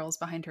 like curls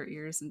behind her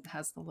ears and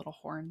has the little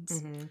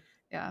horns. Mm-hmm.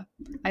 Yeah.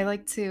 I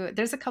like to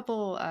there's a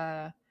couple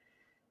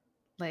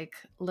like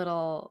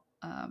little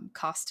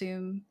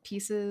costume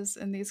pieces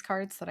in these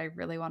cards that I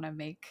really want to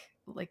make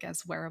like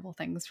as wearable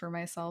things for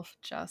myself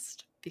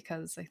just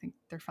because I think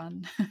they're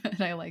fun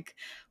and I like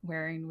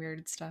wearing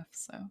weird stuff.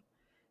 So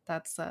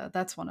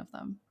that's one of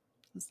them.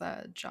 Is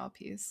that jaw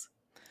piece.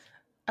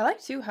 I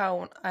like too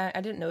how I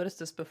didn't notice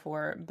this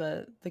before,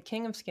 but the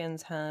King of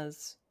Skins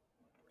has,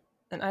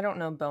 and I don't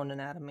know bone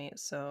anatomy,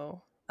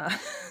 so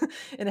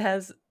it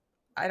has,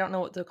 I don't know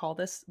what to call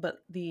this,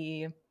 but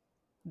the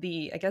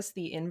I guess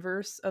the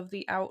inverse of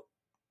the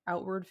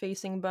outward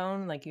facing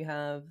bone, like you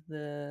have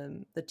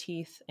the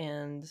teeth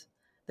and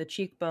the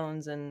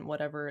cheekbones and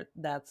whatever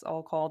that's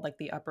all called, like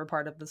the upper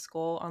part of the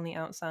skull on the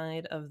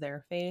outside of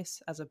their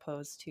face, as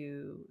opposed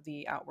to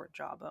the outward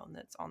jawbone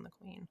that's on the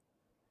queen.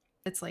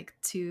 It's like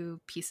two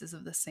pieces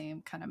of the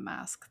same kind of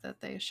mask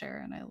that they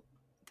share and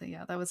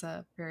yeah, that was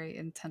a very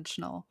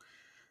intentional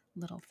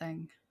little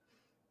thing.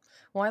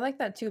 Well, I like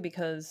that too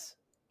because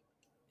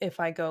if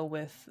I go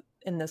with,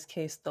 in this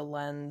case, the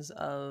lens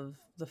of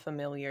the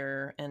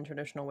familiar and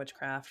traditional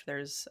witchcraft,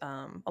 there's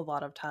a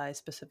lot of ties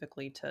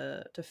specifically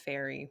to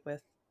fairy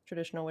with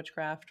traditional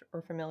witchcraft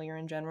or familiar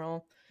in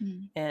general,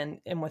 Mm.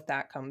 and with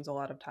that comes a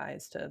lot of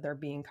ties to there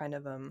being kind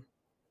of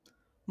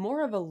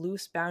more of a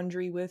loose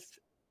boundary with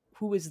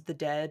who is the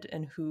dead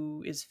and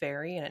who is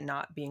fairy, and it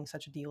not being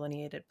such a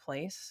delineated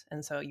place.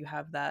 And so you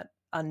have that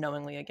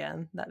unknowingly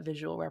again that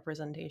visual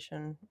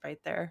representation right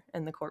there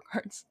in the court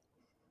cards.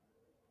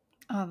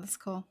 Oh, that's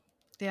cool.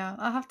 Yeah,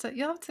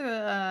 you'll have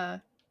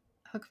to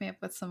hook me up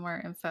with some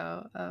more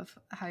info of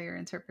how you're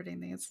interpreting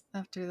these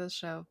after the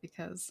show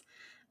because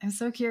I'm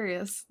so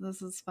curious.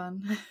 This is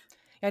fun.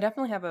 Yeah, I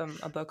definitely have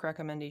a book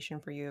recommendation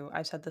for you.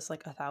 I've said this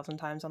like 1,000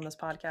 times on this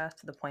podcast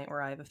to the point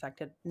where I've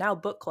affected now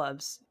book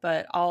clubs.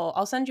 But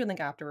I'll send you a link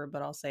afterward.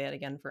 But I'll say it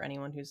again for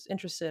anyone who's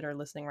interested or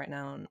listening right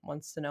now and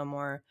wants to know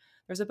more.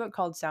 There's a book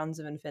called Sounds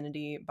of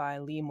Infinity by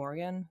Lee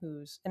Morgan,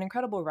 who's an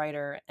incredible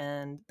writer,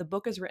 and the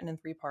book is written in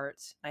 3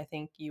 parts. I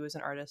think you as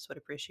an artist would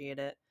appreciate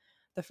it.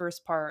 The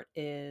first part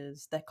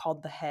is that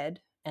called The Head,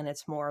 and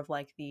it's more of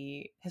like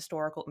the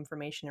historical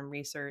information and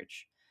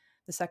research.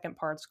 The second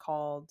part's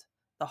called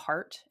The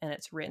Heart, and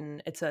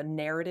it's a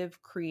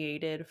narrative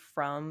created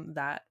from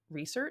that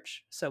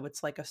research, so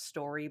it's like a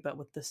story but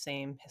with the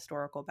same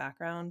historical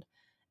background.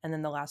 And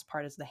then the last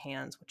part is The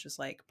Hands, which is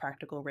like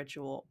practical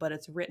ritual, but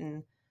it's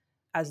written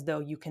as though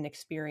you can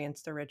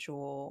experience the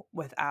ritual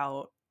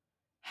without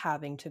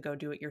having to go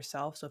do it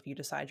yourself. So if you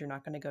decide you're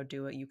not going to go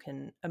do it, you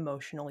can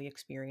emotionally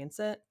experience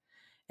it.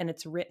 And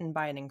it's written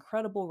by an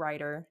incredible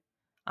writer,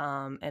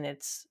 and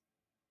it's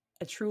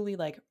a truly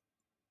like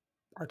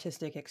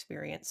artistic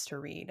experience to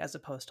read, as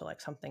opposed to like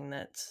something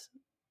that's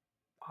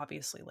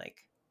obviously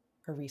like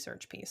a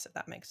research piece, if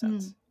that makes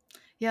Mm. sense.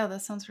 Yeah,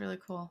 that sounds really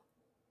cool.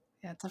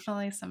 Yeah,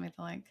 definitely send me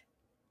the link.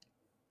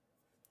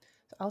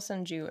 So I'll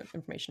send you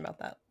information about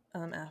that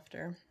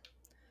after.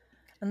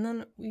 And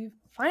then we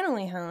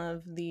finally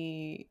have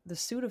the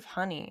suit of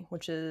honey,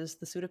 which is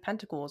the suit of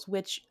pentacles,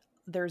 which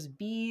there's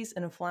bees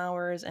and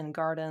flowers and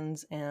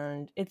gardens,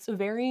 and it's a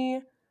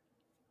very,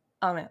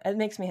 oh man, it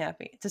makes me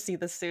happy to see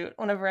the suit.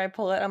 Whenever I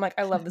pull it, I'm like,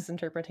 I love this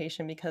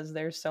interpretation because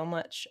there's so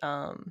much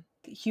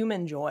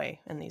human joy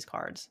in these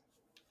cards.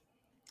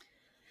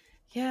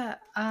 Yeah,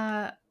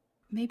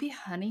 maybe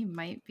honey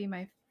might be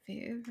my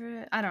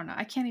favorite. I don't know.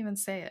 I can't even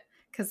say it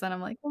because then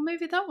I'm like, well,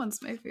 maybe that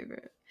one's my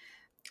favorite.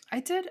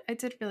 I did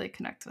really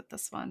connect with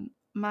this one.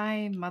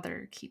 My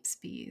mother keeps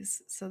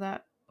bees, so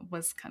that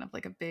was kind of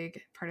like a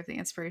big part of the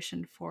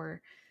inspiration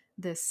for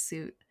this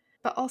suit.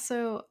 But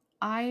also,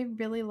 I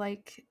really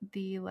like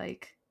the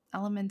like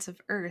elements of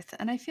earth,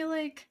 and I feel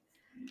like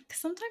 'cause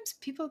sometimes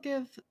people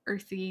give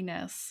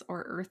earthiness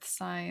or earth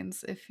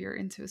signs if you're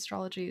into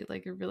astrology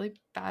like a really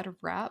bad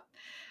rap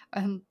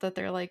and that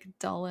they're like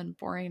dull and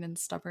boring and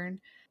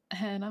stubborn.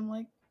 And I'm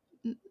like,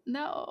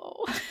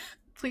 No,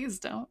 please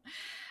don't."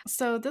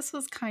 So this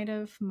was kind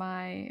of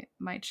my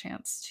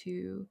chance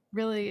to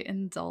really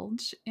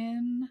indulge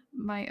in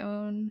my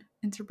own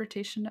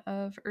interpretation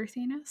of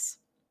earthiness.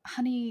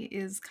 Honey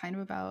is kind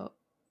of about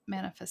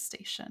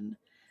manifestation.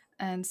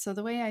 And so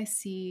the way I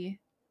see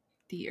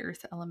the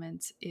earth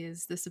element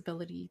is this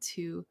ability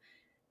to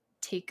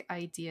take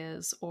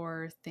ideas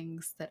or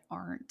things that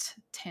aren't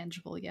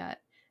tangible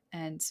yet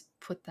and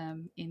put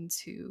them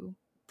into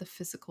the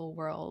physical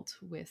world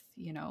with,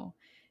 you know,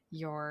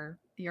 your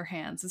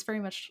hands. It's very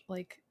much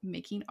like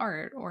making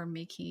art or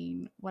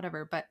making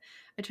whatever. But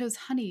I chose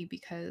honey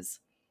because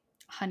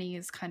honey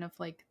is kind of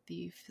like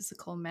the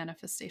physical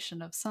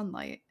manifestation of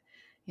sunlight.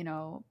 You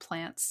know,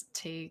 plants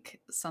take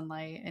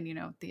sunlight and, you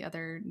know, the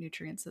other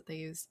nutrients that they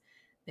use,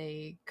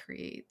 they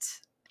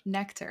create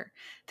nectar.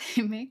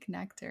 They make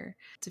nectar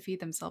to feed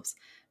themselves.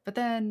 But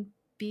then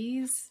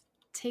bees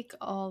take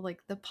all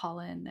like the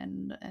pollen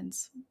and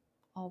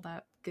all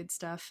that good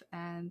stuff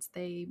and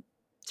they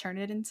turn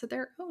it into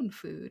their own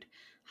food,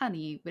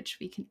 honey, which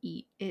we can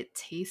eat. It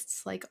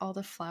tastes like all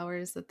the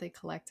flowers that they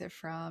collect it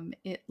from.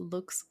 It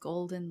looks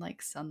golden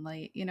like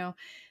sunlight, you know.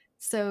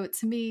 So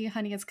to me,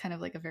 honey is kind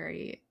of like a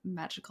very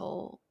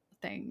magical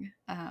thing.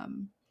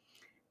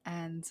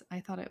 And I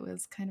thought it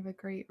was kind of a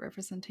great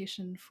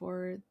representation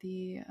for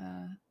the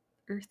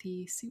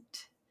earthy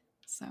suit.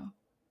 So,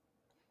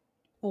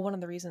 Well, one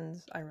of the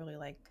reasons I really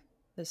like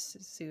this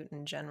suit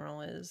in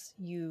general is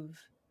you've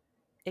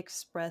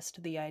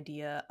expressed the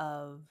idea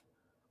of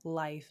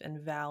life and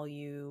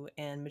value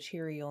and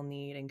material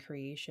need and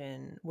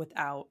creation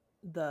without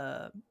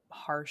the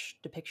harsh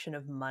depiction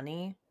of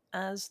money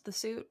as the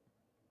suit.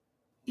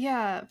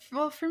 yeah,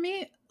 well, for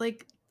me,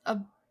 like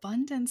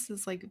abundance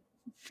is like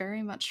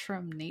very much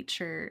from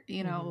nature,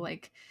 you know, Mm-hmm.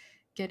 like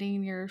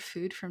getting your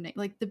food from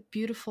like the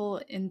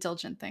beautiful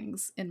indulgent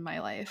things in my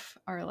life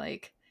are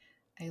like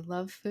I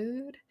love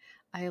food.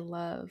 I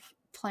love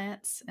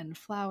plants and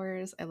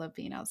flowers. I love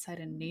being outside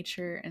in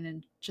nature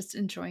and just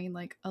enjoying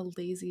like a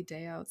lazy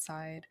day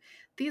outside.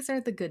 These are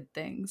the good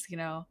things, you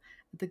know,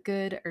 the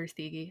good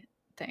earthy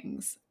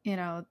things. You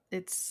know,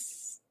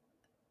 it's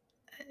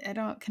I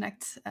don't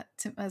connect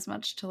as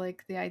much to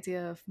like the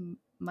idea of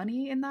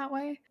money in that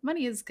way.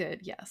 Money is good,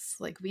 yes.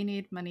 Like we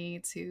need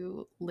money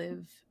to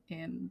live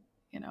in,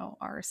 you know,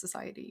 our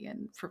society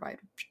and provide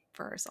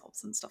for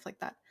ourselves and stuff like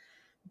that.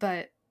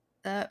 But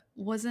that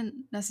wasn't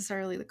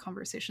necessarily the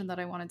conversation that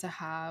I wanted to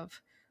have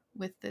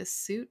with this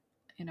suit.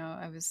 You know,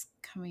 I was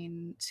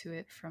coming to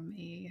it from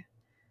a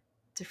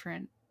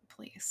different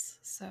place.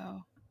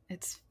 So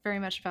it's very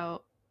much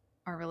about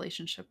our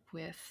relationship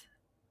with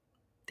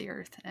the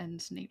earth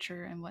and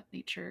nature and what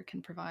nature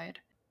can provide.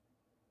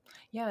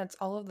 Yeah, it's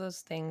all of those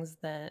things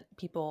that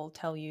people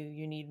tell you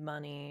you need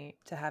money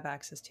to have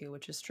access to,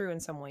 which is true in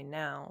some way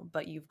now,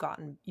 but you've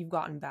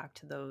gotten back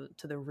to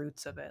the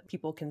roots of it.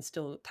 People can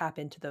still tap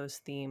into those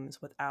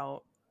themes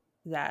without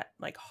that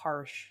like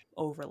harsh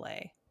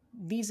overlay.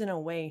 These in a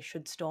way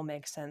should still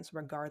make sense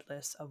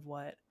regardless of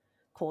what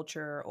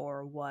culture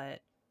or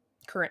what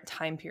current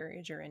time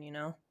period you're in, you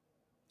know?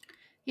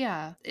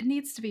 Yeah, it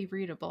needs to be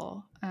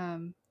readable.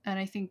 And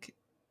I think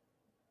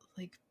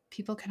like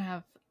people can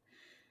have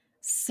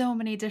so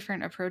many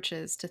different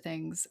approaches to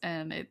things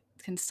and it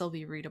can still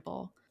be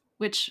readable,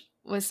 which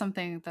was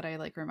something that I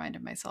like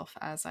reminded myself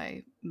as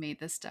I made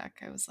this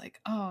deck. I was like,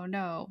 oh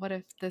no, what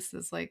if this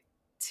is like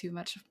too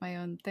much of my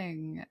own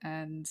thing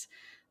and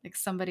like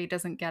somebody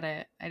doesn't get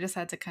it? I just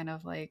had to kind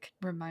of like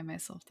remind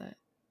myself that,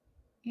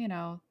 you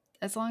know,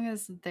 as long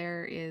as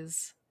there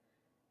is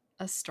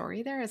a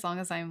story there, as long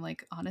as I'm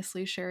like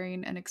honestly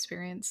sharing an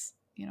experience,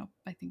 you know,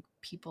 I think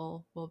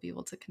people will be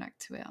able to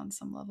connect to it on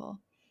some level.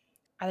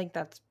 I think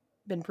that's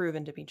been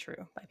proven to be true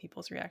by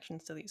people's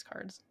reactions to these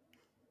cards.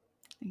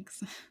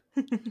 Thanks.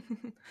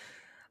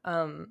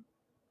 um,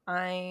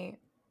 I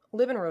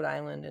live in Rhode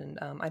Island, and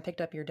I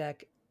picked up your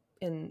deck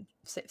in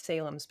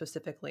Salem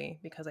specifically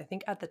because I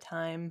think at the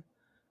time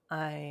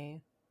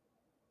I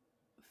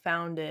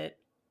found it,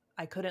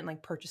 I couldn't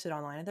like purchase it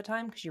online at the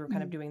time because you were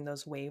kind of Mm. doing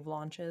those wave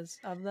launches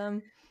of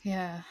them.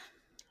 Yeah.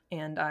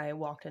 And I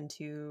walked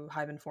into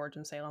Hive and Forge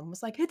in Salem,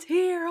 was like, "It's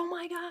here! Oh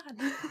my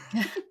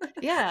god!"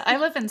 Yeah, I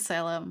live in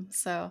Salem,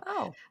 so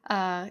Oh,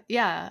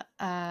 yeah,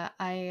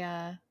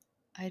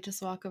 I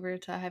just walk over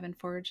to Hive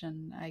Forge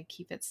and I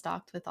keep it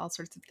stocked with all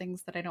sorts of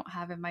things that I don't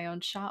have in my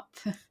own shop.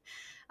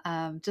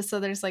 Just so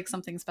there's like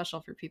something special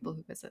for people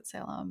who visit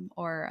Salem,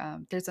 or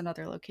there's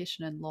another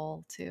location in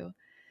Lowell too.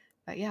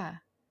 But yeah.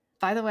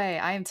 By the way,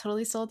 I am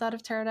totally sold out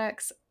of tarot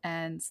decks,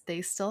 and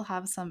they still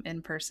have some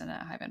in person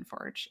at Hive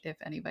Forge if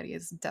anybody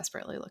is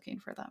desperately looking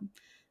for them.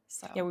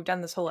 yeah, So we've done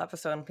this whole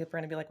episode, and people are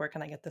gonna be like, "Where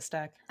can I get this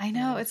deck?" I And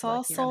I'm know gonna it's feel all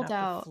like you're gonna sold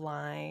have to out.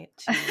 fly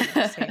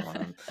to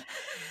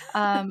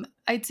Salem.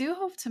 I do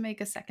hope to make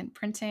a second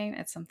printing.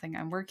 It's something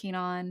I'm working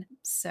on.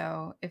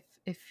 So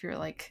if you're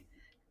like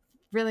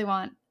really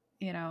want,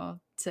 you know,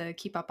 to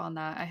keep up on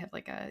that, I have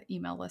like a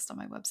email list on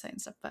my website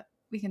and stuff, but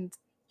we can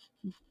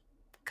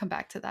come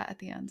back to that at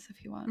the end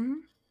if you want. Hmm.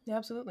 Yeah,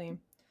 absolutely.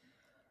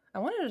 I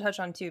wanted to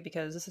touch on too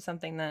because this is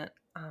something that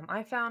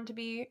I found to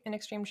be an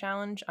extreme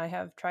challenge. I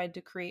have tried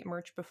to create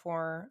merch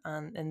before,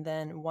 and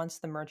then once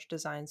the merch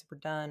designs were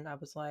done, I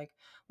was like,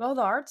 "Well,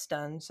 the art's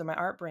done." So my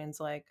art brain's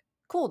like,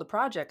 "Cool, the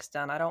project's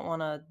done. I don't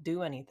want to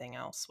do anything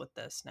else with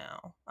this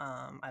now.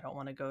 I don't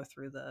want to go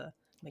through the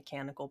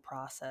mechanical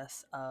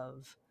process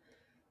of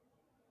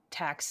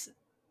tax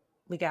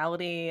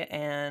legality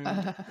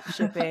and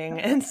shipping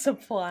and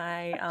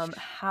supply.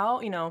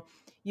 How,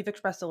 you've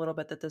expressed a little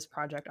bit that this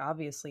project,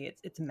 obviously,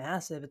 it's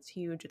massive, it's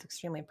huge, it's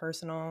extremely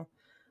personal.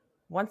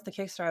 Once the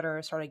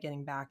Kickstarter started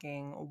getting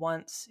backing,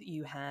 once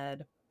you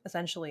had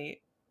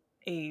essentially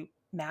a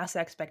mass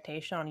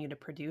expectation on you to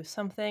produce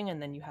something,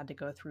 and then you had to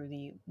go through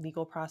the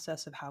legal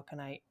process of how can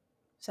I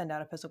send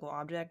out a physical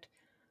object,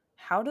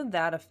 how did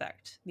that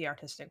affect the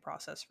artistic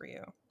process for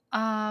you?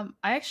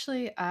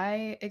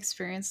 I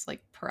experienced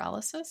like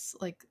paralysis,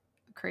 like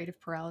creative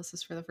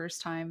paralysis for the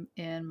first time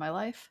in my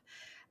life.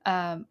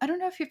 I don't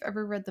know if you've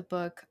ever read the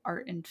book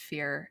Art and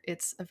Fear.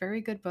 It's a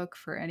very good book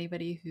for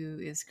anybody who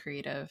is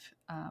creative.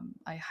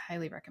 I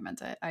highly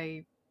recommend it.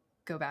 I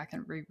go back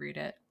and reread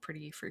it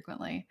pretty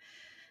frequently.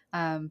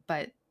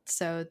 But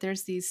so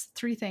there's these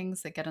three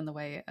things that get in the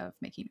way of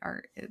making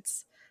art.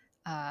 It's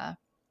uh,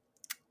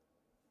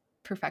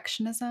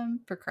 perfectionism,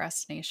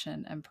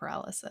 procrastination, and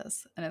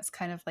paralysis. And it's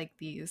kind of like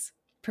these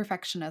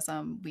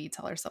perfectionism, we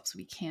tell ourselves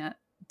we can't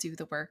do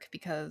the work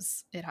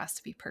because it has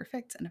to be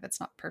perfect. And if it's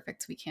not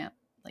perfect, we can't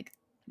like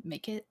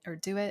make it or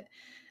do it.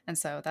 And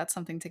so that's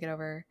something to get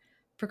over.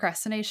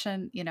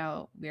 Procrastination,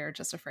 we're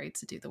just afraid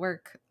to do the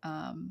work.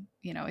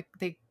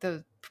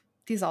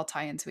 These all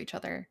tie into each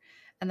other.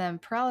 And then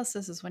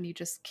paralysis is when you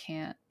just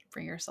can't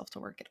bring yourself to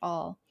work at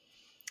all.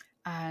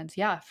 And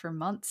yeah, for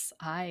months,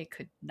 I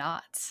could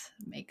not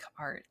make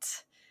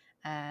art.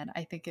 And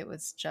I think it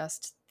was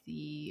just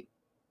the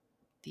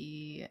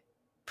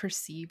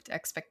perceived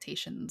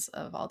expectations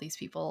of all these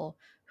people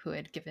who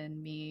had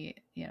given me,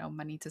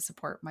 money to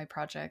support my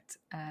project.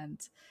 And,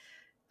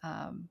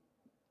 um,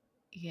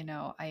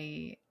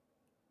 I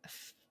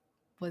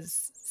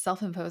was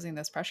self imposing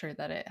this pressure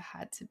that it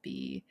had to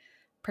be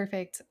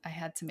perfect. I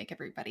had to make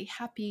everybody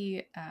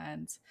happy.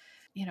 And,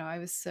 I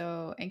was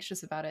so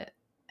anxious about it.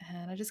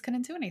 And I just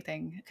couldn't do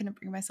anything. I couldn't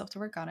bring myself to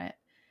work on it.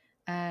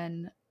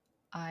 And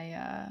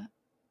I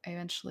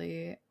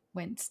eventually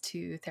went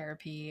to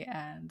therapy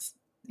and,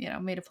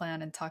 made a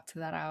plan and talked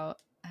that out.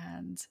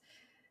 And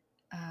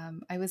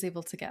I was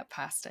able to get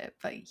past it.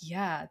 But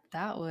yeah,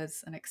 that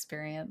was an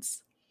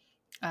experience.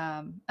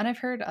 And I've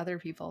heard other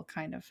people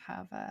kind of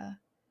have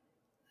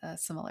a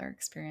similar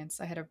experience.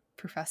 I had a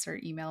professor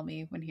email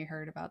me when he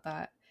heard about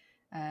that,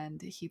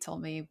 and he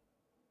told me,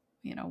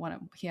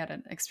 he had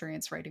an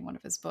experience writing one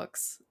of his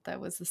books that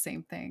was the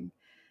same thing.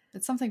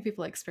 It's something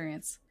people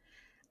experience.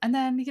 And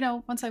then,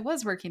 once I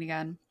was working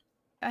again,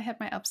 I had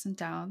my ups and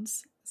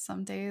downs.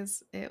 Some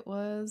days it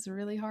was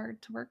really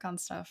hard to work on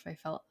stuff. I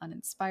felt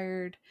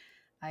uninspired.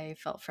 I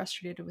felt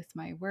frustrated with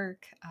my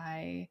work.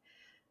 I,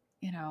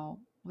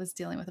 was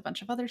dealing with a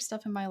bunch of other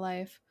stuff in my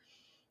life.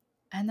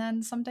 And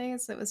then some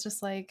days it was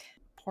just like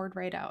poured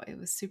right out. It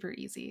was super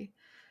easy.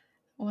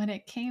 When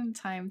it came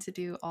time to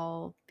do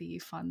all the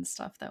fun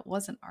stuff that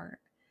wasn't art,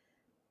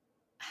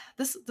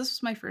 this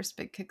was my first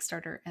big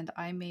Kickstarter, and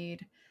I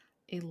made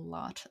a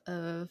lot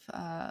of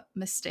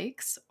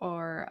mistakes,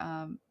 or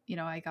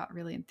I got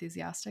really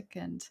enthusiastic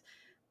and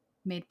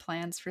made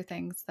plans for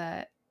things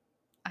that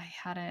I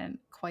hadn't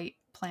quite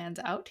planned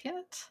out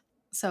yet.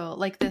 So,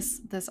 like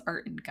this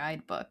art and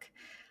guidebook,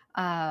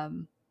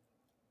 um,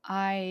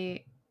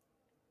 I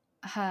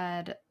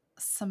had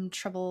some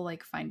trouble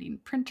like finding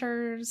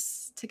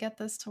printers to get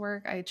this to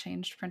work. I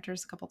changed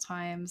printers a couple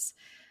times.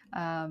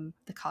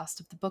 The cost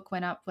of the book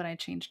went up when I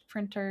changed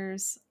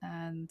printers,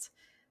 and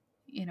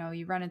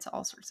you run into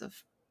all sorts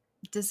of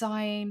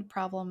design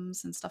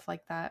problems and stuff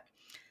like that.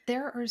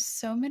 There are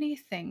so many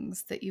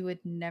things that you would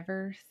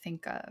never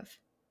think of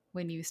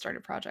when you start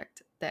a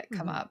project that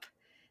come Hmm. up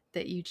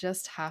that you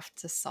just have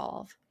to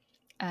solve.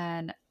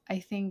 And I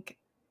think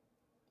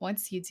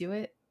once you do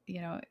it,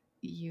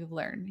 you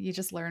learn. You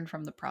just learn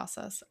from the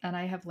process. And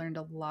I have learned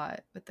a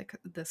lot with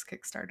this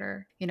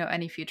Kickstarter.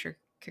 Any future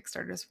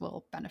Kickstarters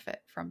will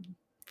benefit from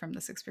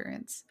this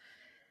experience.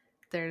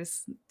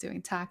 There's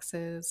doing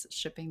taxes,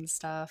 shipping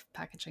stuff,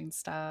 packaging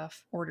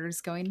stuff,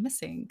 orders going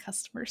missing,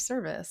 customer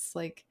service.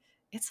 Like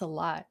it's a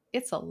lot.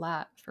 It's a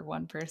lot for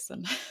one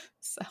person.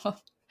 So,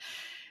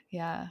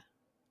 yeah.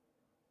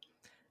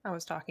 I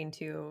was talking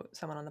to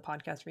someone on the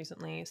podcast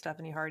recently,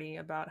 Stephanie Hardy,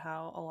 about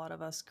how a lot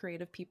of us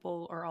creative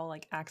people are all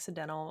like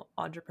accidental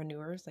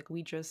entrepreneurs. Like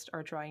we just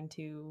are trying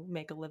to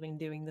make a living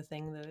doing the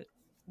thing that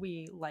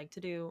we like to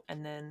do.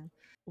 And then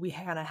we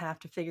kind of have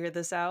to figure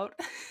this out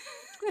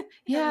in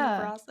the Yeah.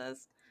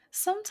 process.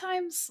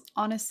 Sometimes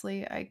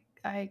honestly,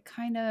 I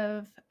kind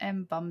of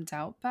am bummed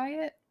out by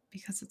it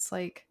because it's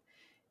like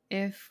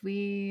if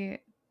we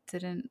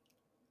didn't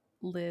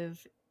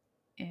live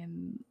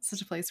in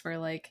such a place where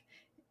like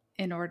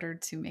in order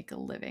to make a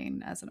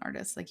living as an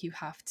artist, like you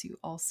have to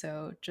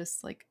also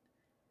just like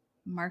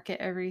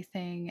market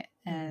everything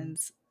Mm. and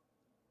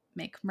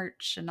make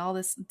merch and all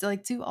this,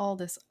 like do all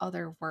this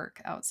other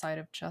work outside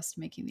of just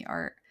making the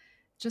art,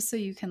 just so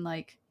you can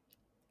like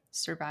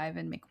survive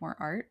and make more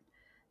art.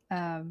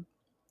 Um,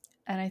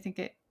 and I think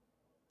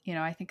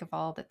I think of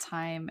all the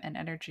time and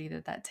energy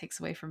that takes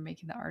away from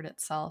making the art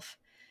itself.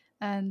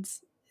 And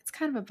it's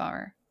kind of a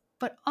bummer.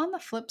 But on the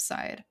flip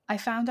side, I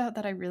found out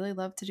that I really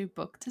love to do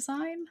book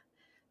design.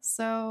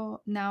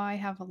 So now I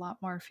have a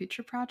lot more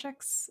future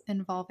projects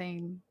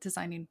involving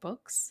designing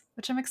books,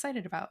 which I'm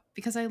excited about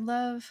because I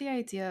love the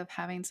idea of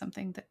having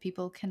something that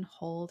people can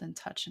hold and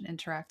touch and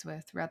interact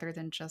with rather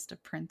than just a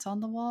print on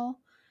the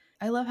wall.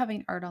 I love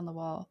having art on the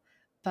wall,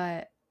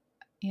 but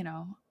you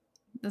know,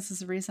 this is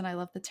the reason I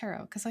love the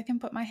tarot because I can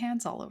put my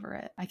hands all over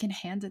it. I can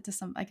hand it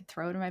to I can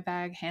throw it in my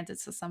bag, hand it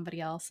to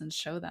somebody else, and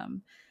show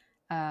them.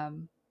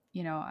 Um,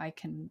 I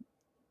can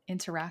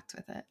interact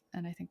with it,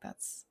 and I think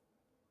that's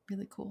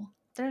really cool.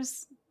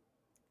 There's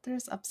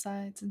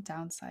upsides and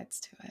downsides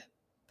to it,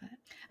 but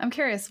I'm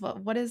curious.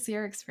 What is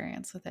your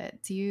experience with it?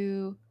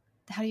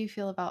 How do you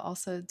feel about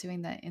also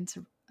doing the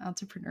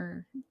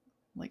entrepreneur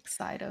like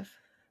side of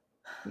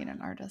being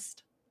an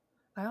artist?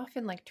 I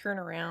often like turn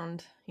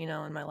around, in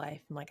my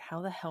life. I'm like,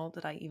 how the hell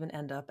did I even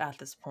end up at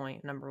this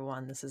point? Number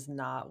one, this is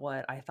not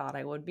what I thought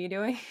I would be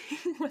doing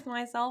with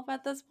myself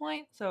at this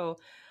point. So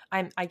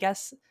I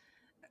guess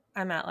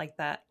I'm at like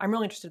that. I'm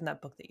really interested in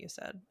that book that you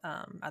said,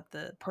 at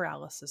the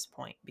paralysis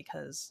point,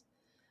 because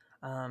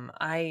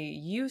I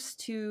used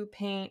to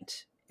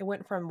paint. It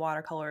went from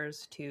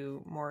watercolors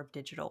to more of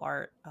digital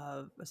art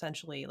of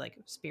essentially like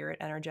spirit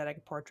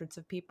energetic portraits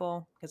of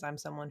people, because I'm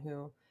someone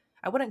who,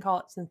 I wouldn't call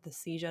it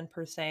synesthesia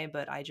per se,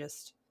 but I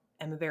just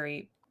am a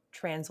very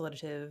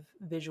translative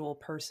visual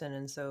person.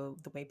 And so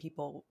the way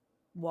people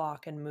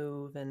walk and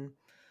move and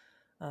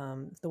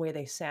the way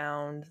they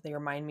sound, they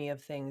remind me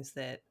of things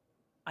that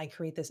I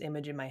create this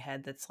image in my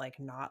head that's like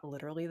not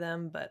literally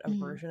them, but a Mm.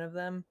 version of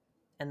them.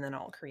 And then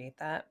I'll create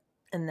that.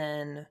 And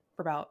then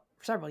for about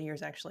several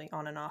years, actually,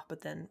 on and off,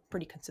 but then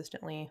pretty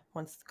consistently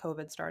once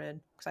COVID started,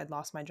 because I'd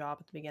lost my job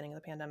at the beginning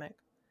of the pandemic.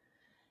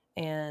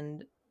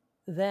 And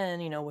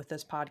then, with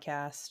this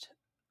podcast,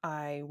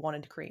 I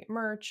wanted to create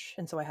merch.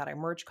 And so I had a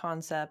merch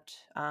concept.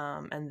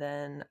 And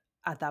then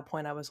at that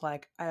point, I was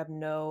like, I have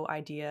no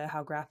idea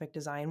how graphic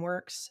design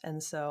works.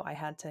 And so I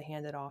had to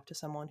hand it off to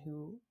someone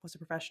who was a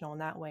professional in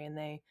that way. And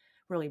they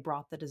really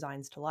brought the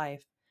designs to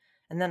life.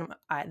 And then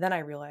I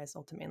realized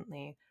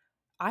ultimately,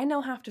 I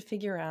now have to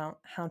figure out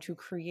how to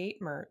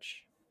create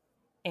merch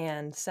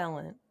and sell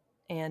it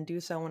and do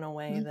so in a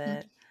way Hmm.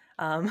 that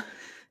um,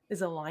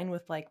 is aligned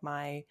with like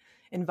my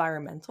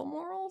environmental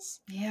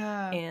morals,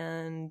 Yeah.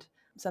 and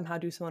somehow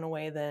do so in a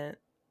way that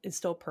is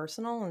still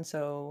personal. And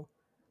so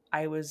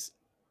I was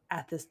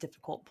at this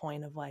difficult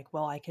point of like,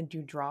 well, I can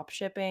do drop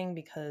shipping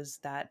because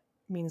that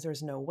means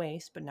there's no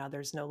waste, but now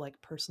there's no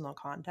like personal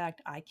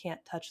contact. I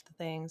can't touch the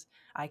things.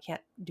 I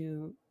can't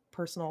do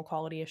personal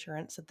quality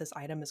assurance that this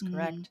item is Mm.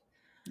 correct.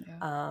 Yeah.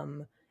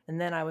 Um, and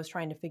then I was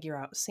trying to figure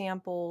out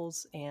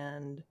samples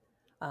and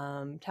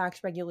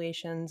tax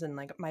regulations and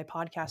like my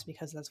podcast,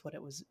 because that's what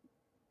it was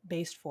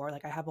based for.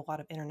 Like I have a lot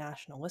of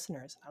international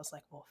listeners. I was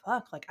like, well,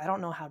 fuck, like I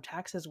don't know how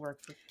taxes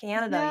work for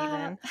Canada Yeah.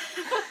 even.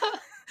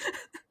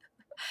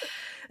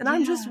 And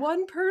I'm just Yeah.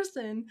 one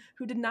person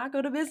who did not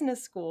go to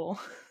business school.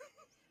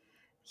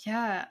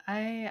 Yeah,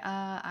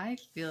 I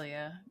feel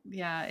you.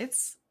 Yeah,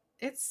 it's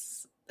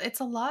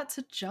a lot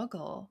to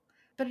juggle,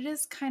 but it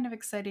is kind of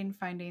exciting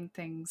finding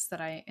things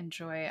that I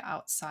enjoy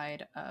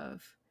outside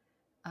of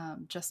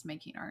just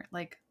making art,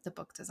 like the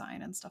book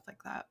design and stuff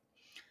like that.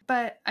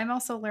 But I'm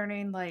also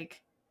learning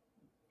like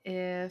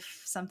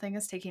if something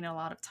is taking a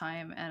lot of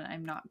time and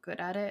I'm not good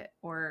at it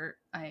or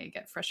I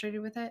get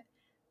frustrated with it,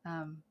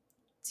 um,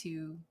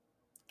 to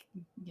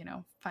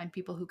find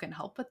people who can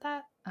help with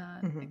that,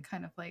 and Hmm.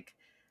 kind of like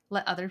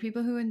let other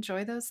people who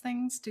enjoy those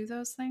things do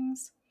those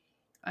things.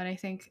 And I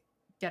think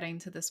getting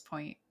to this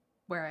point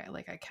where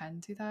I can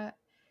do that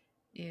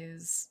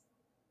is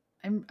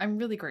I'm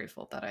really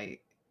grateful that I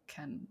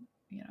can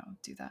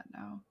do that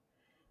now,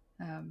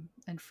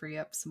 and free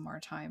up some more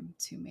time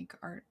to make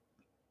art.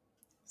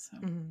 So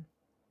Hmm.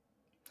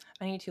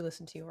 I need to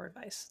listen to your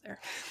advice there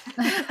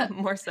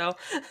more so.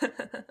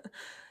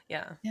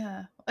 Yeah.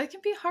 yeah, it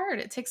can be hard.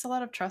 It takes a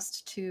lot of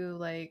trust to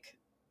like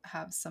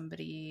have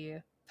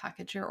somebody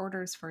package your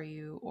orders for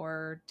you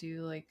or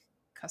do like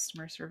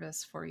customer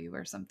service for you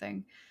or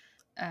something.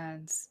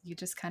 And you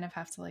just kind of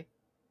have to like,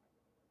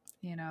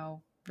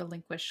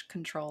 relinquish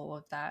control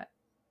of that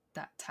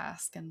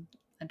task and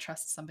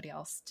trust somebody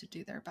else to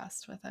do their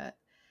best with it.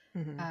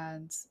 Hmm.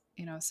 And,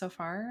 so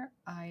far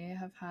I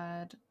have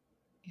had,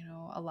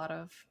 a lot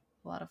of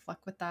luck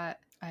with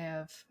that. I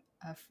have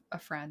a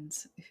friend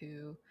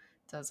who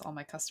does all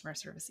my customer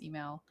service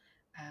email,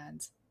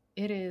 and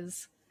it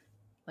is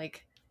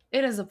like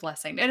it is a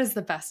blessing. It is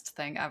the best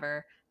thing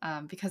ever,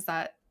 because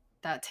that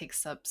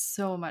takes up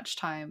so much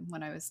time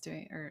when I was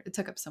doing, or it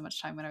took up so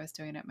much time when I was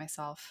doing it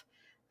myself.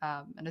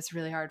 And it's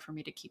really hard for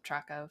me to keep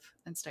track of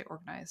and stay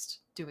organized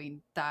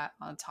doing that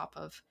on top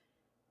of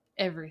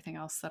everything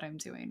else that I'm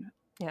doing.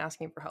 Yeah,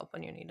 asking for help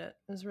when you need it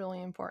is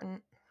really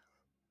important.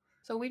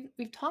 So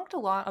we've talked a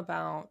lot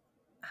about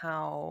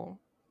how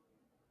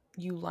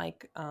you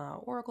like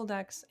oracle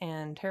decks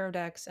and tarot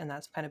decks, and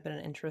that's kind of been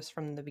an interest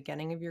from the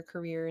beginning of your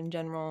career in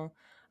general,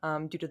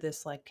 due to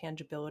this like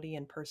tangibility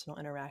and personal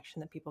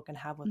interaction that people can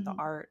have with the Mhm.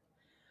 art.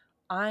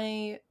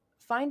 I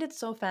find it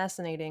so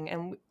fascinating,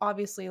 and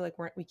obviously, like,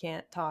 we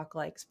can't talk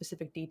like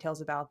specific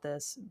details about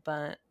this,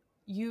 but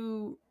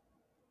you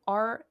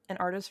are an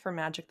artist for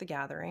Magic the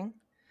Gathering,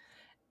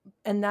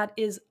 and that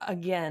is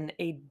again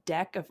a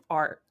deck of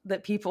art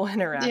that people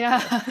interact with.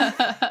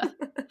 Yeah.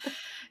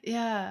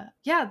 Yeah.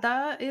 Yeah,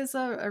 that is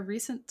a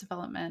recent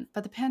development.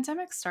 But the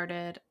pandemic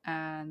started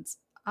and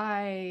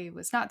I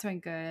was not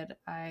doing good.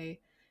 I,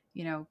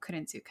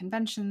 couldn't do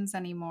conventions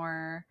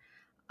anymore.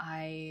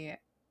 I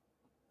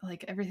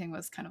like everything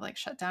was kind of like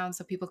shut down.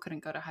 So people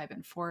couldn't go to Hive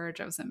and Forge.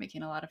 I wasn't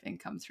making a lot of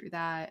income through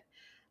that.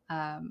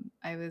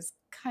 I was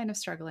kind of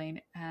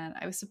struggling and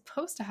I was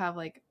supposed to have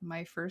like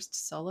my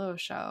first solo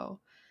show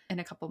in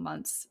a couple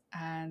months.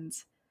 And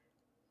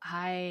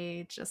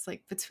I just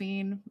like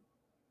between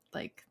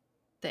like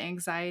the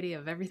anxiety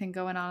of everything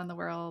going on in the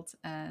world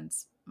and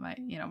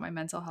my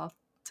mental health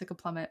took a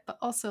plummet, but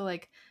also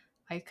like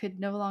I could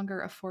no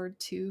longer afford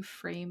to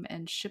frame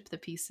and ship the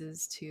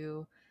pieces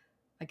to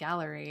a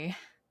gallery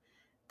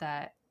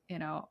that,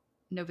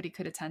 nobody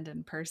could attend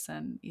in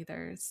person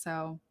either.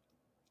 So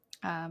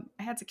I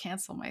had to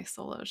cancel my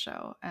solo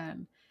show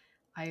and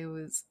I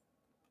was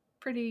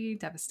pretty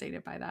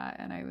devastated by that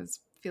and I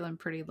was feeling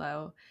pretty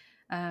low.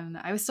 And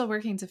I was still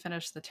working to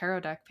finish the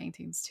tarot deck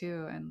paintings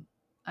too. And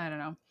I don't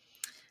know.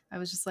 I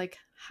was just like,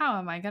 how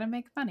am I going to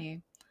make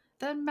money?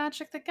 Then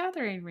Magic the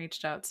Gathering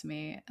reached out to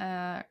me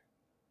and,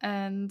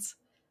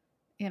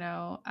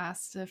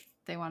 asked if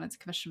they wanted to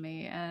commission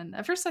me. And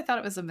at first I thought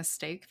it was a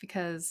mistake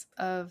because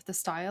of the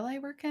style I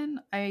work in.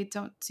 I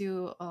don't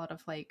do a lot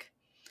of like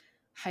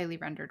highly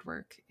rendered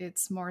work,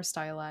 it's more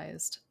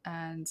stylized.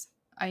 And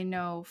I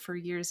know for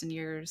years and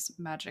years,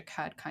 Magic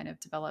had kind of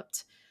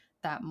developed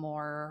that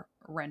more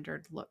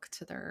rendered look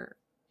to their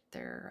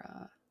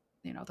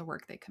the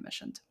work they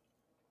commissioned.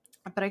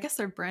 But I guess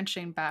they're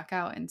branching back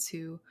out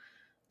into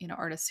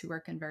artists who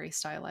work in very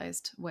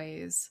stylized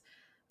ways.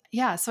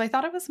 Yeah, so I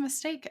thought it was a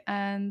mistake,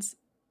 and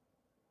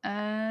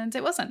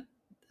it wasn't.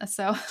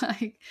 So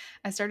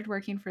I started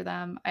working for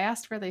them. I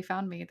asked where they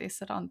found me. They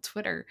said on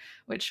Twitter,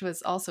 which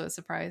was also a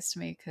surprise to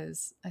me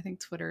because I think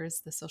Twitter is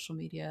the social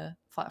media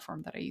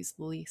platform that I use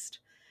the least.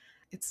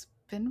 It's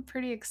been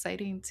pretty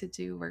exciting to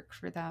do work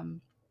for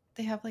them.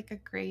 They have like a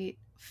great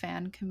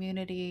fan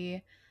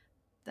community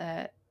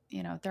that,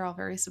 they're all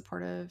very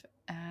supportive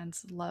and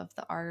love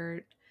the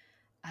art.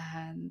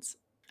 And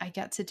I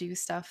get to do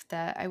stuff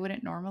that I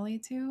wouldn't normally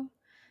do.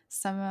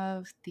 Some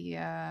of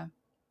the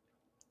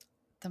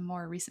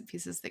more recent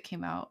pieces that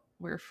came out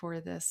were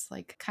for this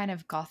like kind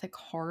of gothic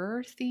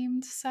horror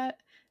themed set.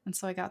 And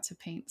so I got to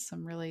paint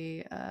some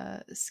really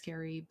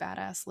scary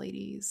badass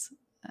ladies,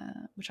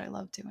 which I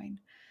love doing.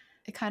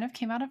 It kind of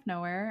came out of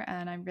nowhere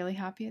and I'm really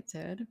happy it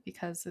did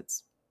because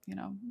it's,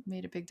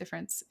 made a big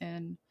difference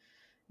in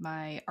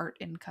my art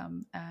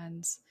income.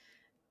 And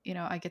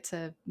I get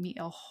to meet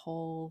a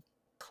whole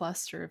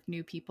cluster of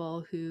new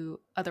people who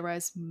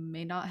otherwise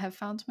may not have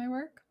found my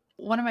work.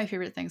 One of my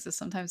favorite things is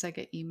sometimes I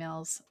get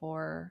emails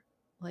or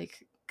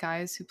like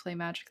guys who play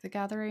Magic the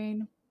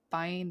Gathering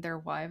buying their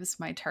wives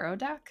my tarot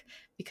deck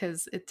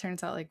because it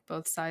turns out like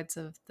both sides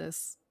of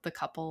the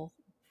couple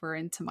were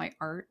into my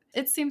art.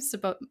 It seems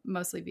to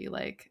mostly be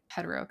like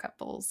hetero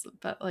couples,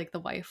 but like the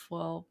wife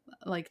will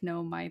like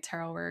know my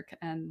tarot work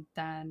and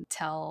then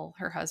tell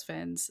her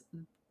husband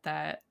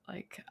that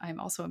like I'm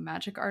also a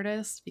magic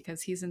artist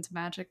because he's into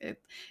magic.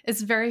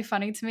 It's very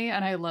funny to me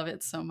and I love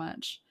it so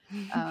much.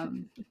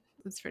 Um,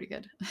 it's pretty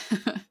good.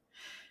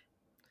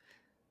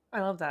 I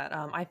love that.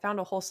 I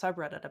found a whole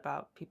subreddit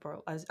about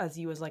people as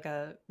you as like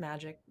a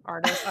magic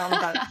artist. I don't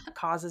know if that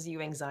causes you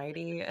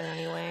anxiety in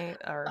any way,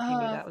 or if you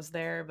knew uh, that was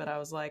there. But I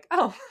was like,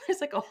 oh, there's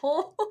like a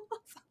whole.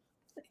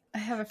 I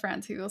have a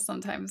friend who will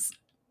sometimes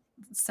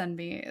send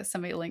me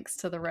links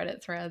to the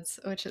Reddit threads,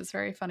 which is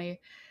very funny.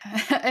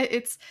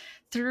 It's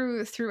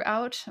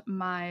throughout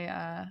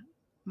my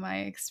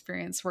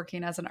experience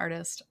working as an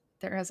artist,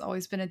 there has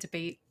always been a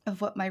debate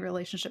of what my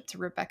relationship to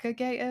Rebecca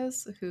Gay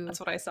is, who That's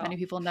what I saw. many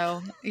people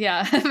know.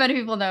 Yeah, many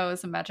people know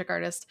is a magic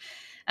artist.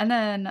 And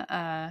then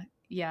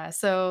yeah,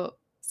 so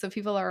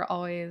people are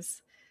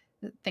always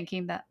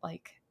thinking that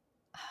like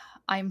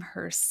I'm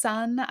her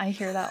son. I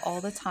hear that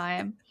all the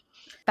time.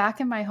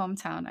 Back in my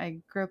hometown, I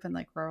grew up in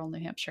like rural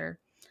New Hampshire.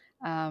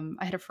 I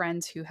had a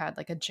friend who had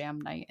like a jam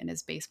night in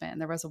his basement,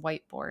 and there was a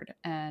whiteboard.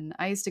 And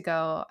I used to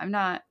go. I'm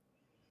not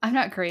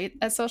great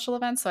at social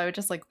events, so I would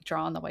just like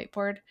draw on the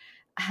whiteboard.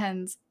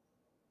 And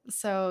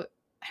so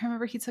I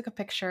remember he took a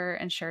picture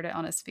and shared it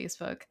on his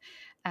Facebook,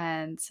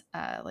 and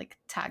like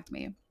tagged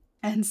me.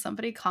 And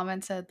somebody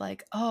commented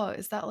like, "Oh,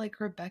 is that like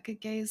Rebecca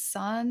Gay's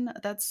son?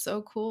 That's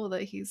so cool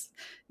that he's,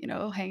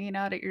 hanging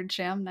out at your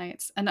jam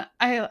nights." And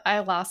I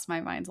lost my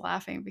mind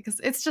laughing because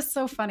it's just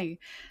so funny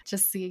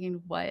just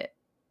seeing what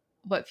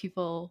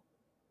people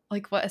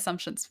like what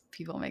assumptions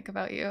people make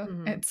about you.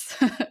 Hmm. It's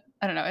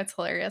I don't know, it's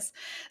hilarious.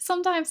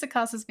 Sometimes it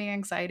causes me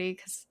anxiety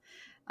cuz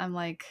I'm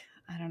like,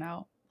 I don't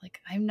know,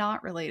 like I'm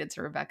not related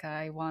to Rebecca.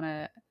 I want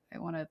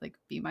to like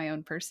be my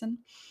own person.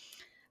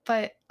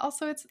 But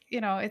also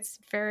it's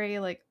very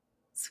like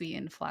sweet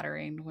and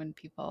flattering when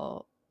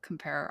people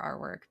compare our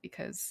work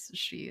because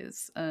she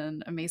is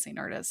an amazing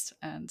artist,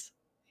 and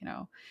you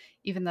know,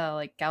 even the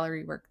like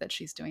gallery work that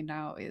she's doing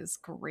now is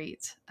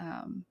great.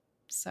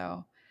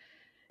 So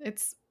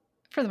it's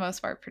for the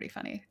most part pretty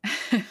funny.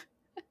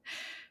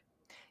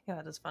 Yeah,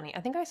 that is funny.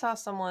 I think I saw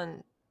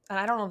someone, and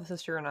I don't know if this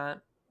is true or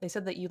not. They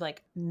said that you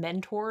like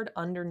mentored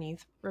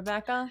underneath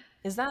Rebecca.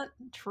 Is that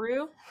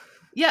true?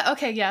 Yeah,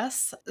 okay,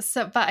 yes.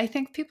 So, but I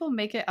think people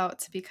make it out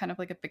to be kind of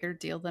like a bigger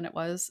deal than it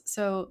was.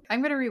 So,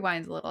 I'm going to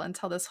rewind a little and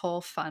tell this whole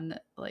fun,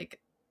 like,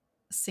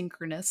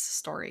 synchronous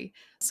story.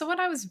 So, when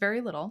I was very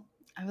little,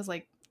 I was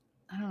like,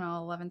 I don't know,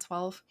 11,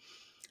 12,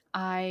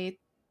 I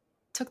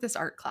took this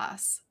art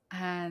class,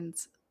 and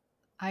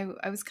I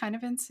was kind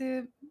of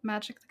into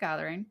Magic the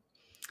Gathering.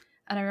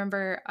 And I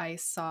remember I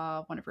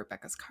saw one of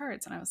Rebecca's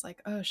cards, and I was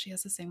like, oh, she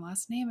has the same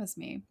last name as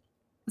me.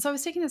 So I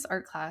was taking this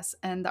art class,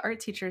 and the art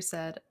teacher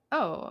said,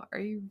 "Oh, are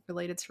you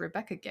related to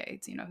Rebecca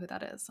Gay? Do you know who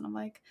that is?" And I'm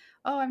like,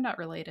 "Oh, I'm not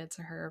related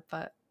to her,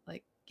 but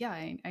like, yeah,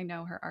 I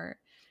know her art."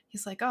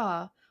 He's like,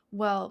 "Oh,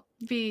 well,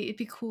 it'd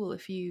be cool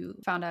if you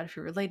found out if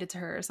you're related to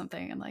her or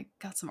something, and like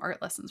got some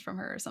art lessons from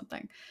her or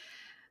something."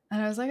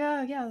 And I was like,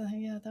 "Oh, yeah,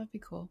 yeah, that'd be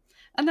cool."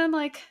 And then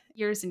like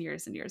years and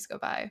years and years go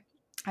by.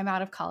 I'm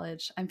out of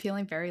college. I'm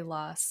feeling very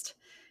lost.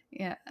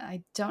 Yeah,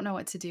 I don't know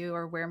what to do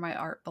or where my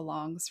art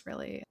belongs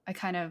really. I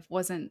kind of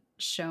wasn't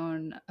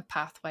shown a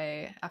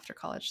pathway after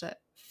college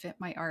that fit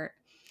my art.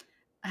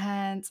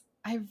 And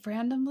I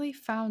randomly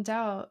found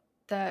out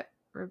that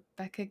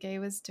Rebecca Gay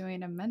was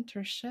doing a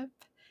mentorship.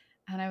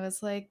 And I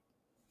was like,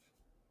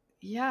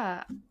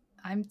 yeah,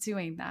 I'm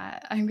doing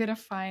that. I'm going to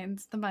find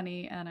the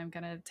money and I'm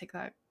going to take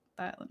that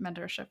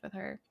mentorship with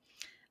her.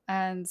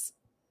 And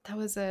that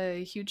was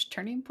a huge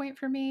turning point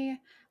for me.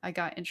 I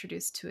got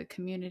introduced to a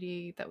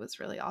community that was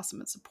really awesome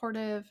and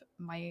supportive.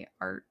 My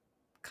art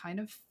kind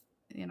of,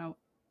 you know,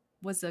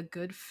 was a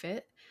good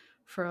fit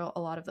for a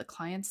lot of the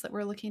clients that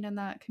were looking in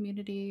that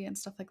community and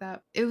stuff like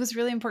that. It was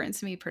really important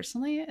to me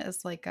personally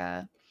as like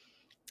a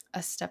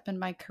step in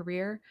my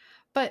career.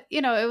 But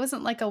you know, it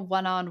wasn't like a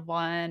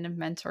one-on-one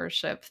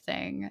mentorship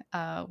thing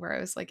where I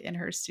was like in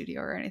her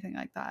studio or anything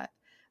like that.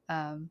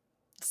 Um,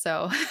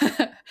 so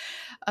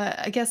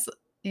I guess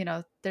you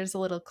know there's a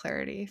little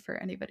clarity for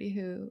anybody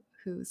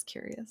who's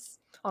curious.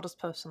 I'll just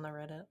post on the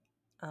Reddit.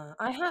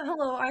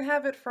 Hello, I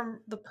have it from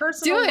the Do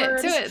personal it, do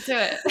words, it, do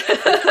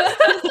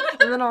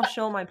it. and then I'll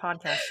show my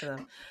podcast to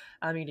them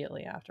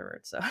immediately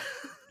afterwards. So,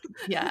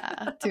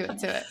 Yeah, do it,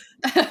 do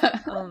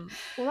it.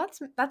 well,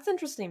 that's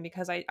interesting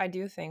because I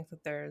do think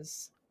that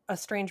there's a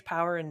strange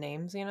power in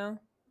names, you know,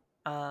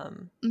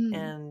 Mm,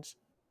 and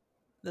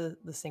the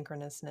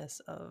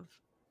synchronousness of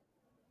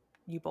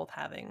you both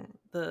having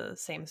the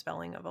same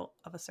spelling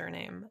of a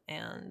surname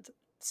and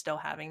still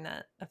having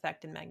that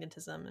effect in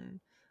magnetism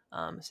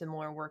and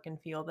similar work and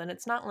field. And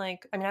it's not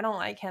like, I mean,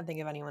 I can't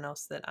think of anyone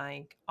else that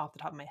I, off the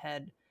top of my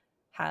head,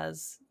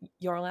 has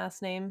your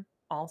last name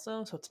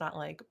also. So it's not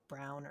like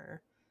Brown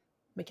or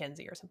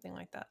Mackenzie or something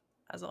like that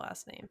as a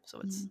last name. So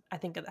it's, mm. I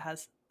think it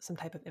has some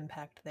type of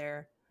impact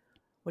there,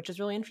 which is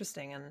really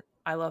interesting. And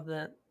I love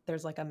that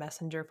there's like a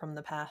messenger from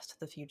the past to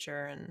the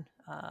future. And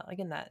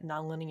again, that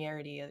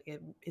nonlinearity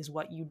it is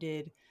what you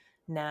did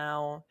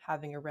now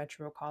having a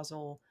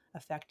retrocausal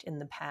effect in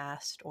the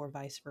past, or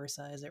vice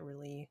versa. Is it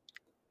really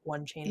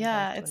one chain of events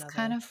Yeah, to it's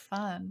kind another? of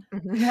fun.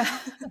 Mhm. Yeah.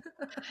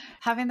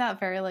 Having that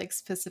very like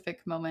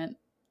specific moment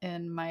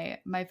in my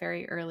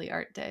very early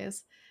art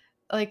days.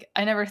 Like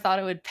I never thought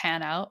it would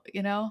pan out,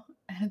 you know?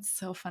 And it's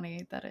so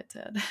funny that it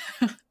did.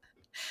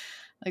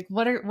 Like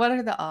what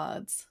are the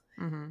odds?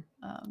 Mhm.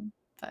 Um,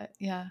 but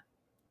yeah.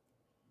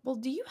 Well,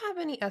 do you have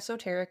any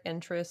esoteric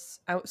interests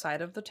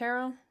outside of the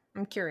tarot?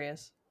 I'm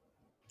curious.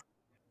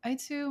 I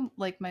do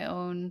like my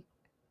own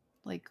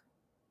like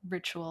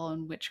ritual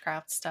and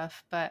witchcraft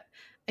stuff, but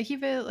I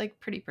keep it like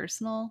pretty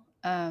personal.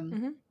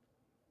 Hmm.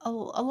 A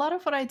lot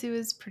of what I do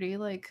is pretty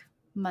like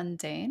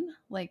mundane,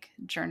 like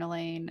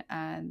journaling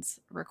and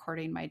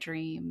recording my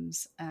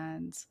dreams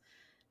and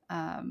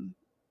um,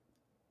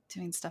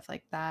 doing stuff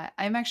like that.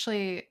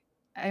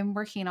 I'm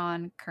working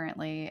on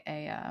currently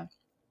a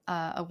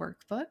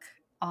workbook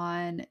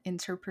on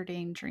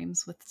interpreting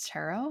dreams with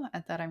tarot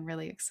that I'm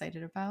really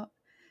excited about.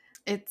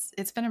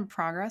 It's been in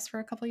progress for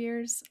a couple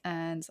years,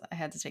 and I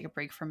had to take a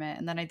break from it,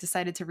 and then I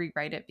decided to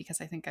rewrite it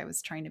because I think I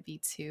was trying to be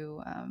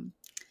too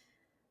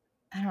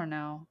I don't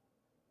know.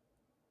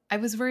 I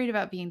was worried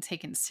about being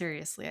taken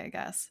seriously, I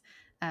guess.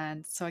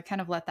 And so I kind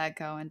of let that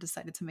go and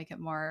decided to make it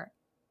more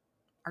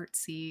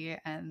artsy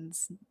and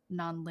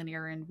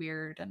non-linear and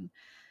weird. And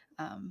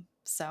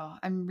so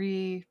I'm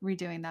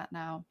redoing that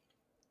now.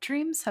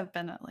 Dreams have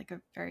been like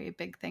a very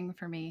big thing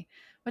for me,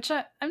 which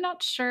I'm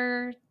not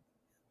sure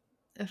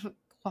if it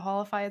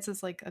qualifies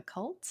as like a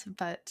cult,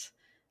 but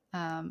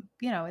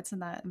you know, it's in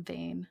that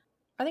vein.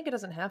 I think it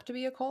doesn't have to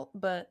be a cult,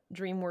 but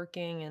dream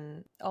working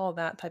and all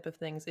that type of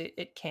things,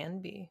 it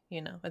can be,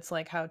 you know. It's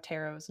like how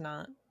tarot is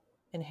not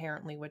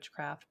inherently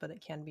witchcraft, but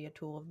it can be a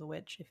tool of the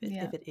witch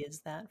Yeah. if it is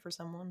that for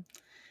someone.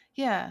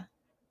 Yeah.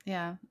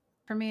 Yeah.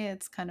 For me,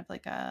 it's kind of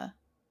like a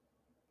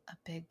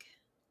big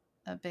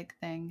a big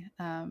thing.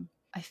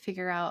 I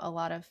figure out a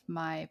lot of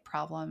my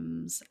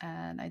problems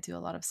and I do a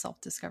lot of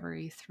self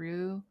discovery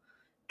through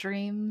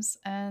dreams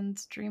and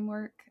dream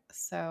work.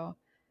 So,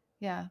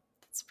 yeah,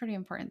 that's pretty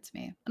important to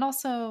me. And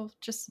also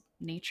just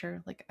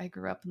nature. Like, I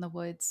grew up in the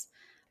woods,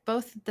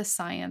 both the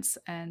science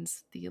and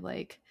the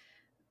like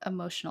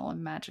emotional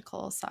and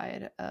magical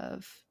side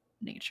of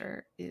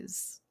nature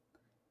is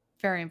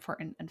very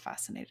important and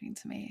fascinating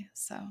to me.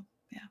 So,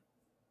 yeah.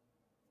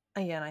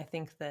 Again, I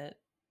think that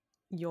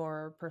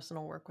your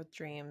personal work with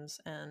dreams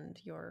and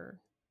your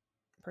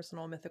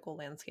personal mythical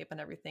landscape and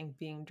everything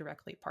being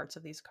directly parts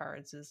of these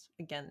cards is,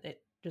 again,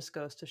 it just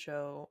goes to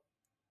show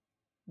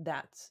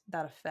that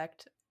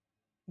effect,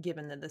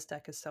 given that this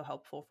deck is so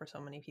helpful for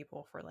so many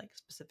people for like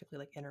specifically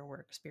like inner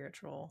work,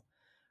 spiritual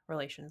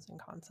relations and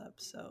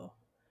concepts. So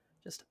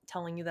just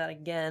telling you that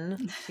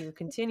again to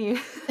continue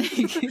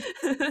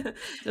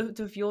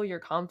to fuel your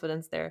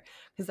confidence there,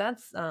 because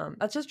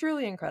that's just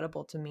really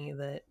incredible to me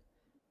that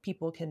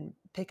people can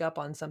pick up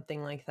on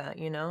something like that,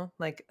 you know?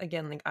 Like,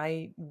 again, like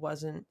I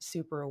wasn't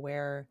super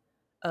aware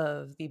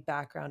of the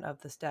background of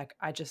this deck.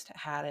 I just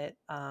had it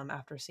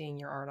after seeing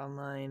your art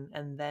online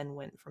and then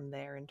went from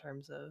there in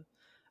terms of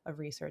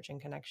research and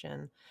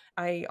connection.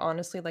 I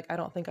honestly, like, I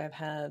don't think I've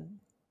had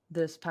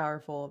this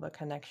powerful of a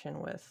connection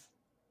with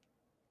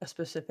a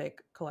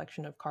specific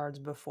collection of cards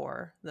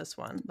before this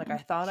one. Like, I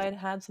Oh, thought I'd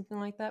had something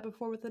like that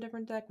before with a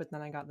different deck, but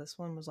then I got this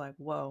one, was like,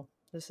 whoa,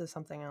 this is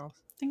something else.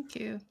 thank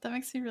you. That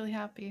makes me really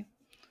happy.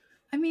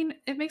 I mean,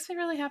 it makes me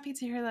really happy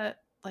to hear that,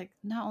 like,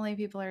 not only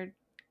people are,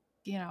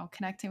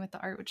 connecting with the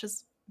art, which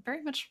is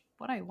very much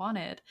what I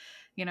wanted,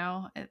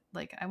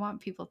 like, I want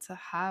people to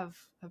have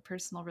a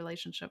personal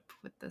relationship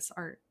with this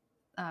art.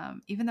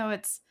 Even though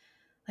it's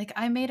like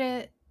I made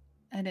it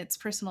and it's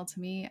personal to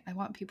me, I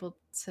want people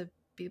to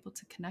be able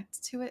to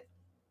connect to it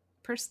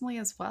personally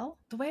as well.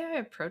 The way I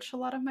approach a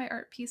lot of my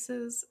art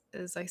pieces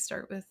is I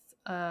start with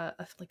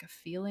like a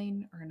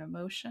feeling or an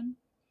emotion,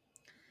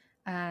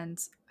 and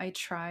I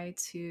try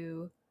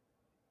to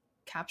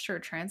capture or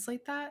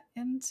translate that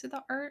into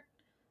the art.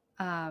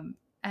 Um,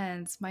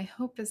 and my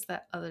hope is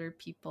that other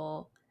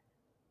people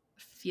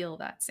feel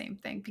that same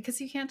thing,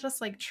 because you can't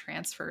just like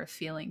transfer a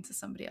feeling to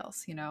somebody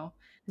else,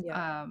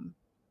 Yeah. Um,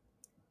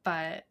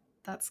 but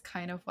that's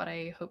kind of what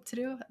I hope to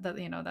do. That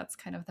that's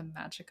kind of the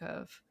magic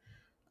of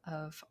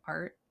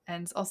art,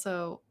 and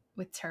also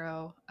with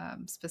tarot,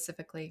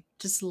 specifically,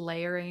 just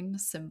layering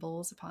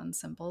symbols upon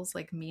symbols,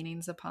 like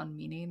meanings upon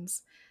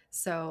meanings.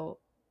 So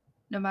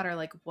no matter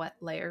like what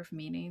layer of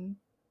meaning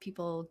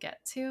people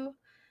get to,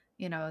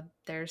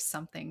 there's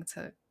something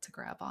to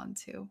grab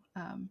onto.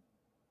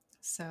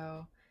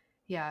 So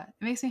yeah, it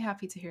makes me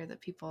happy to hear that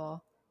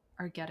people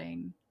are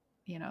getting,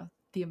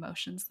 the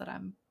emotions that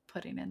I'm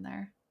putting in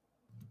there.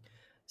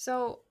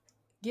 So,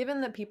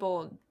 given that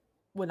people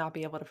would not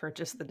be able to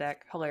purchase the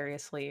deck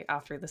hilariously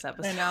after this I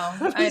episode know,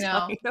 of I us know,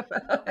 talking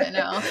about I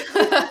know.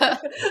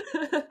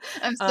 it,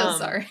 I'm so um,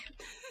 sorry.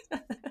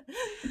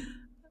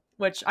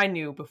 which I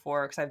knew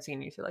before because I've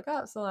seen you two like, oh,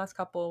 it's the last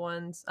couple of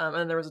ones.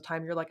 And there was a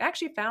time you're like, I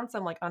actually found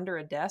some like under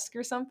a desk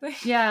or something.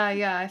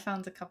 Yeah, I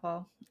found a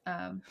couple.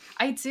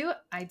 I do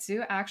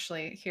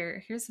actually.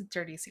 Here's a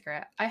dirty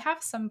secret. I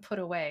have some put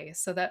away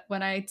so that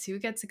when I do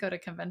get to go to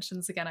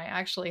conventions again, I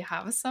actually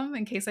have some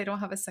in case I don't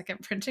have a second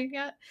printing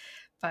yet.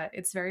 But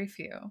it's very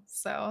few.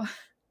 So,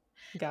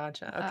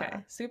 Gotcha. uh, Okay.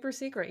 Super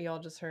secret, y'all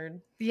just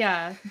heard.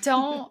 yeah,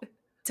 don't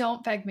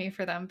beg me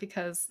for them,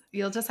 because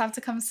you'll just have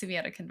to come see me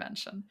at a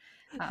convention.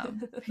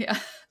 Yeah.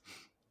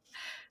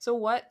 So,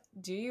 what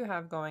do you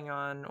have going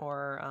on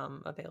or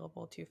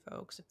available to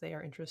folks if they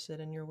are interested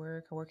in your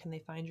work, or where can they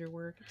find your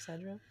work,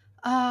 etc.?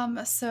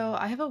 So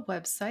I have a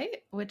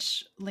website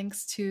which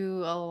links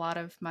to a lot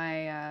of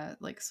my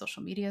like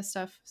social media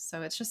stuff.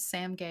 So it's just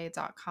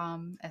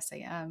samguay.com,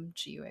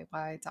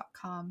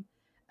 SAMGUAY.com.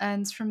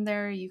 And from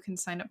there you can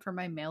sign up for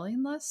my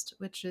mailing list,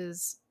 which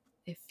is,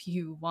 if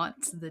you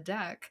want the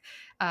deck,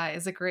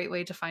 is a great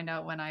way to find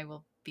out when I'm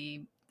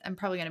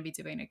probably going to be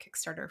doing a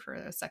Kickstarter for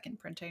a second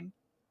printing.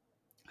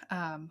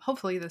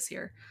 Hopefully this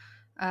year.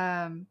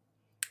 Um,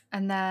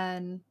 and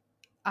then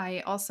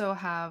I also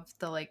have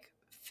the like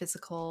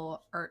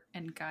physical art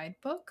and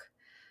guidebook,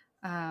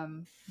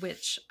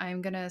 which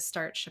I'm gonna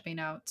start shipping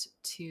out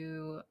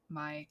to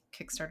my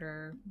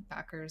Kickstarter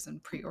backers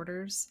and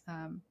pre-orders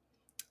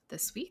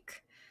this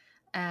week,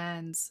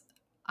 and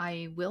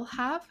I will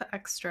have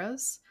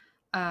extras.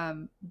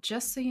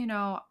 Just so you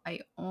know, I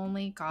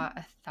only got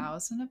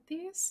 1,000 of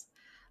these.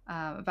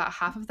 About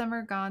half of them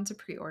are gone to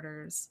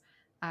pre-orders,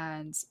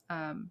 and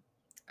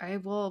I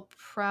will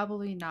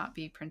probably not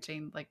be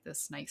printing like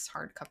this nice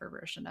hardcover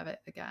version of it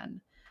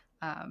again.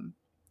 Um,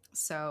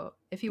 so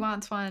if you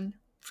want one,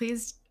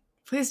 please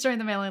join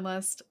the mailing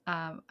list.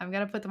 I'm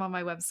gonna put them on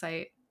my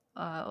website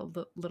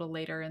little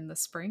later in the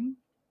spring,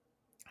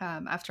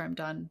 after I'm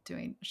done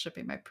doing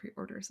shipping my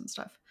pre-orders and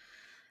stuff.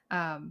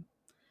 Um,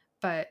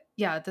 but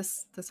yeah,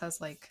 this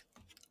has like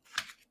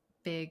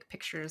big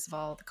pictures of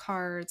all the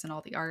cards and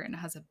all the art, and it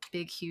has a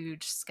big,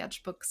 huge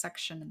sketchbook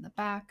section in the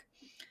back.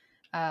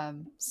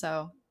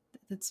 So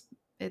it's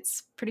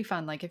it's pretty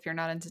fun. Like if you're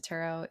not into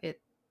tarot,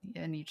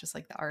 and you just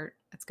like the art,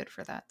 it's good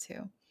for that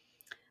too.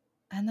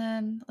 And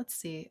then let's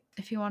see,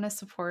 if you want to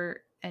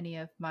support any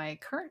of my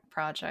current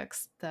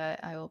projects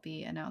that I will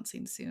be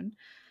announcing soon,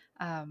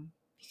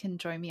 you can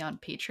join me on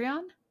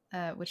Patreon,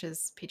 which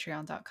is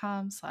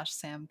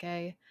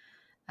patreon.com/samgay.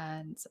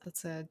 And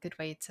that's a good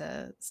way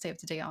to stay up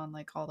to date on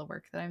like all the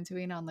work that I'm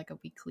doing on like a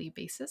weekly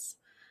basis.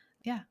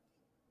 Yeah.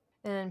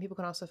 And people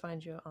can also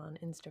find you on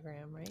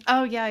Instagram, right?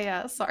 Oh yeah,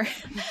 yeah. Sorry,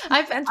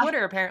 And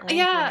Twitter, apparently, through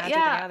yeah, Magic the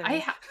yeah.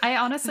 Gathering. I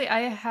honestly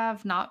I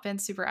have not been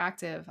super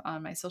active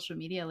on my social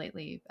media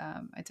lately.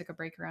 I took a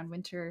break around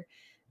winter,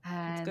 It's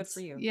and good for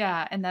you.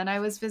 yeah, and then I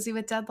was busy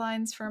with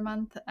deadlines for a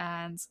month,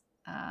 and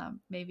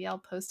maybe I'll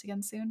post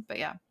again soon. But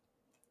yeah,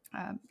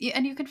 and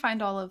you can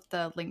find all of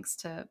the links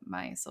to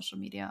my social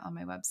media on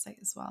my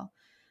website as well.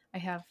 I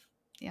have,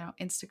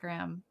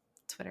 Instagram,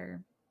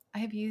 Twitter. I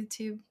have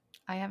YouTube.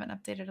 I haven't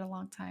updated in a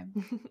long time.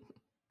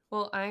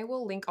 Well, I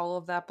will link all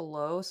of that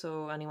below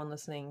so anyone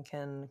listening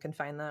can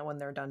find that when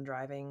they're done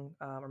driving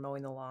or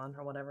mowing the lawn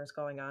or whatever's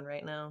going on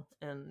right now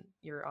in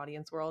your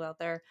audience world out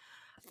there.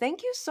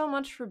 Thank you so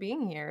much for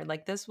being here.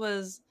 Like this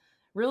was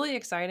really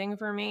exciting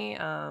for me.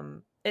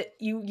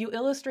 You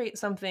illustrate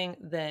something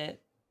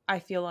that I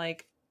feel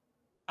like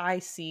I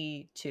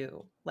see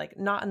too. Like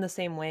not in the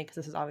same way because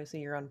this is obviously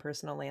your own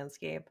personal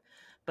landscape,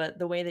 but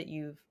the way that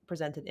you've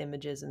presented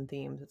images and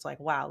themes, it's like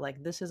wow,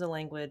 like this is a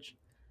language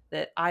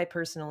that I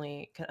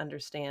personally can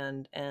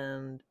understand,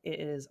 and it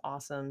is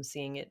awesome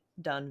seeing it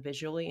done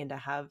visually and to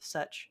have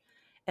such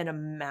an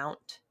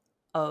amount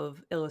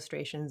of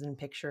illustrations and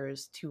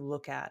pictures to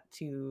look at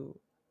to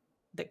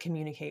that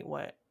communicate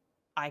what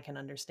I can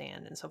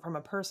understand. And so from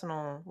a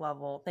personal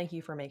level, thank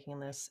you for making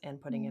this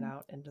and putting it Mm.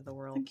 out into the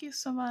world. Thank you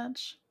so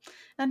much.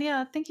 And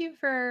yeah, thank you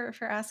for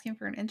asking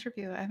for an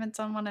interview. I haven't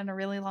done one in a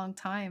really long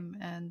time,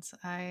 and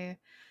I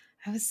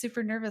was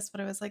super nervous, but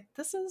I was like,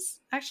 this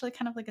is actually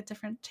kind of like a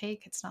different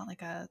take. It's not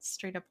like a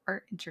straight up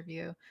art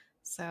interview.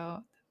 So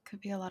it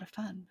could be a lot of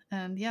fun.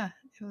 And yeah,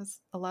 it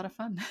was a lot of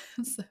fun.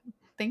 So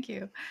thank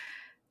you.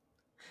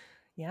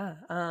 Yeah.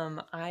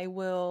 I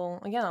will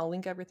again, I'll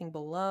link everything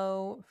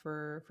below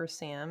for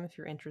Sam if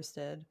you're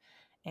interested.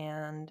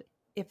 And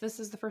if this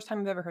is the first time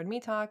you've ever heard me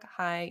talk,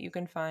 hi, you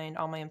can find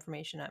all my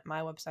information at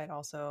my website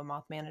also,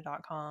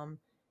 mothmana.com,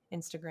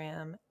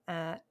 Instagram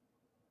at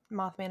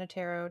mothmana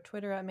tarot,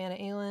 Twitter at mana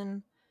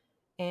Aelin,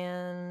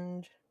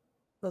 and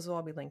those will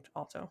all be linked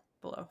also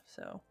below.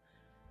 So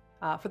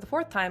for the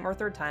fourth time or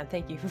third time,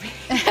 thank you for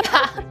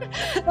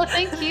being Well,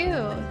 thank you.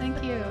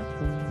 Thank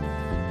you.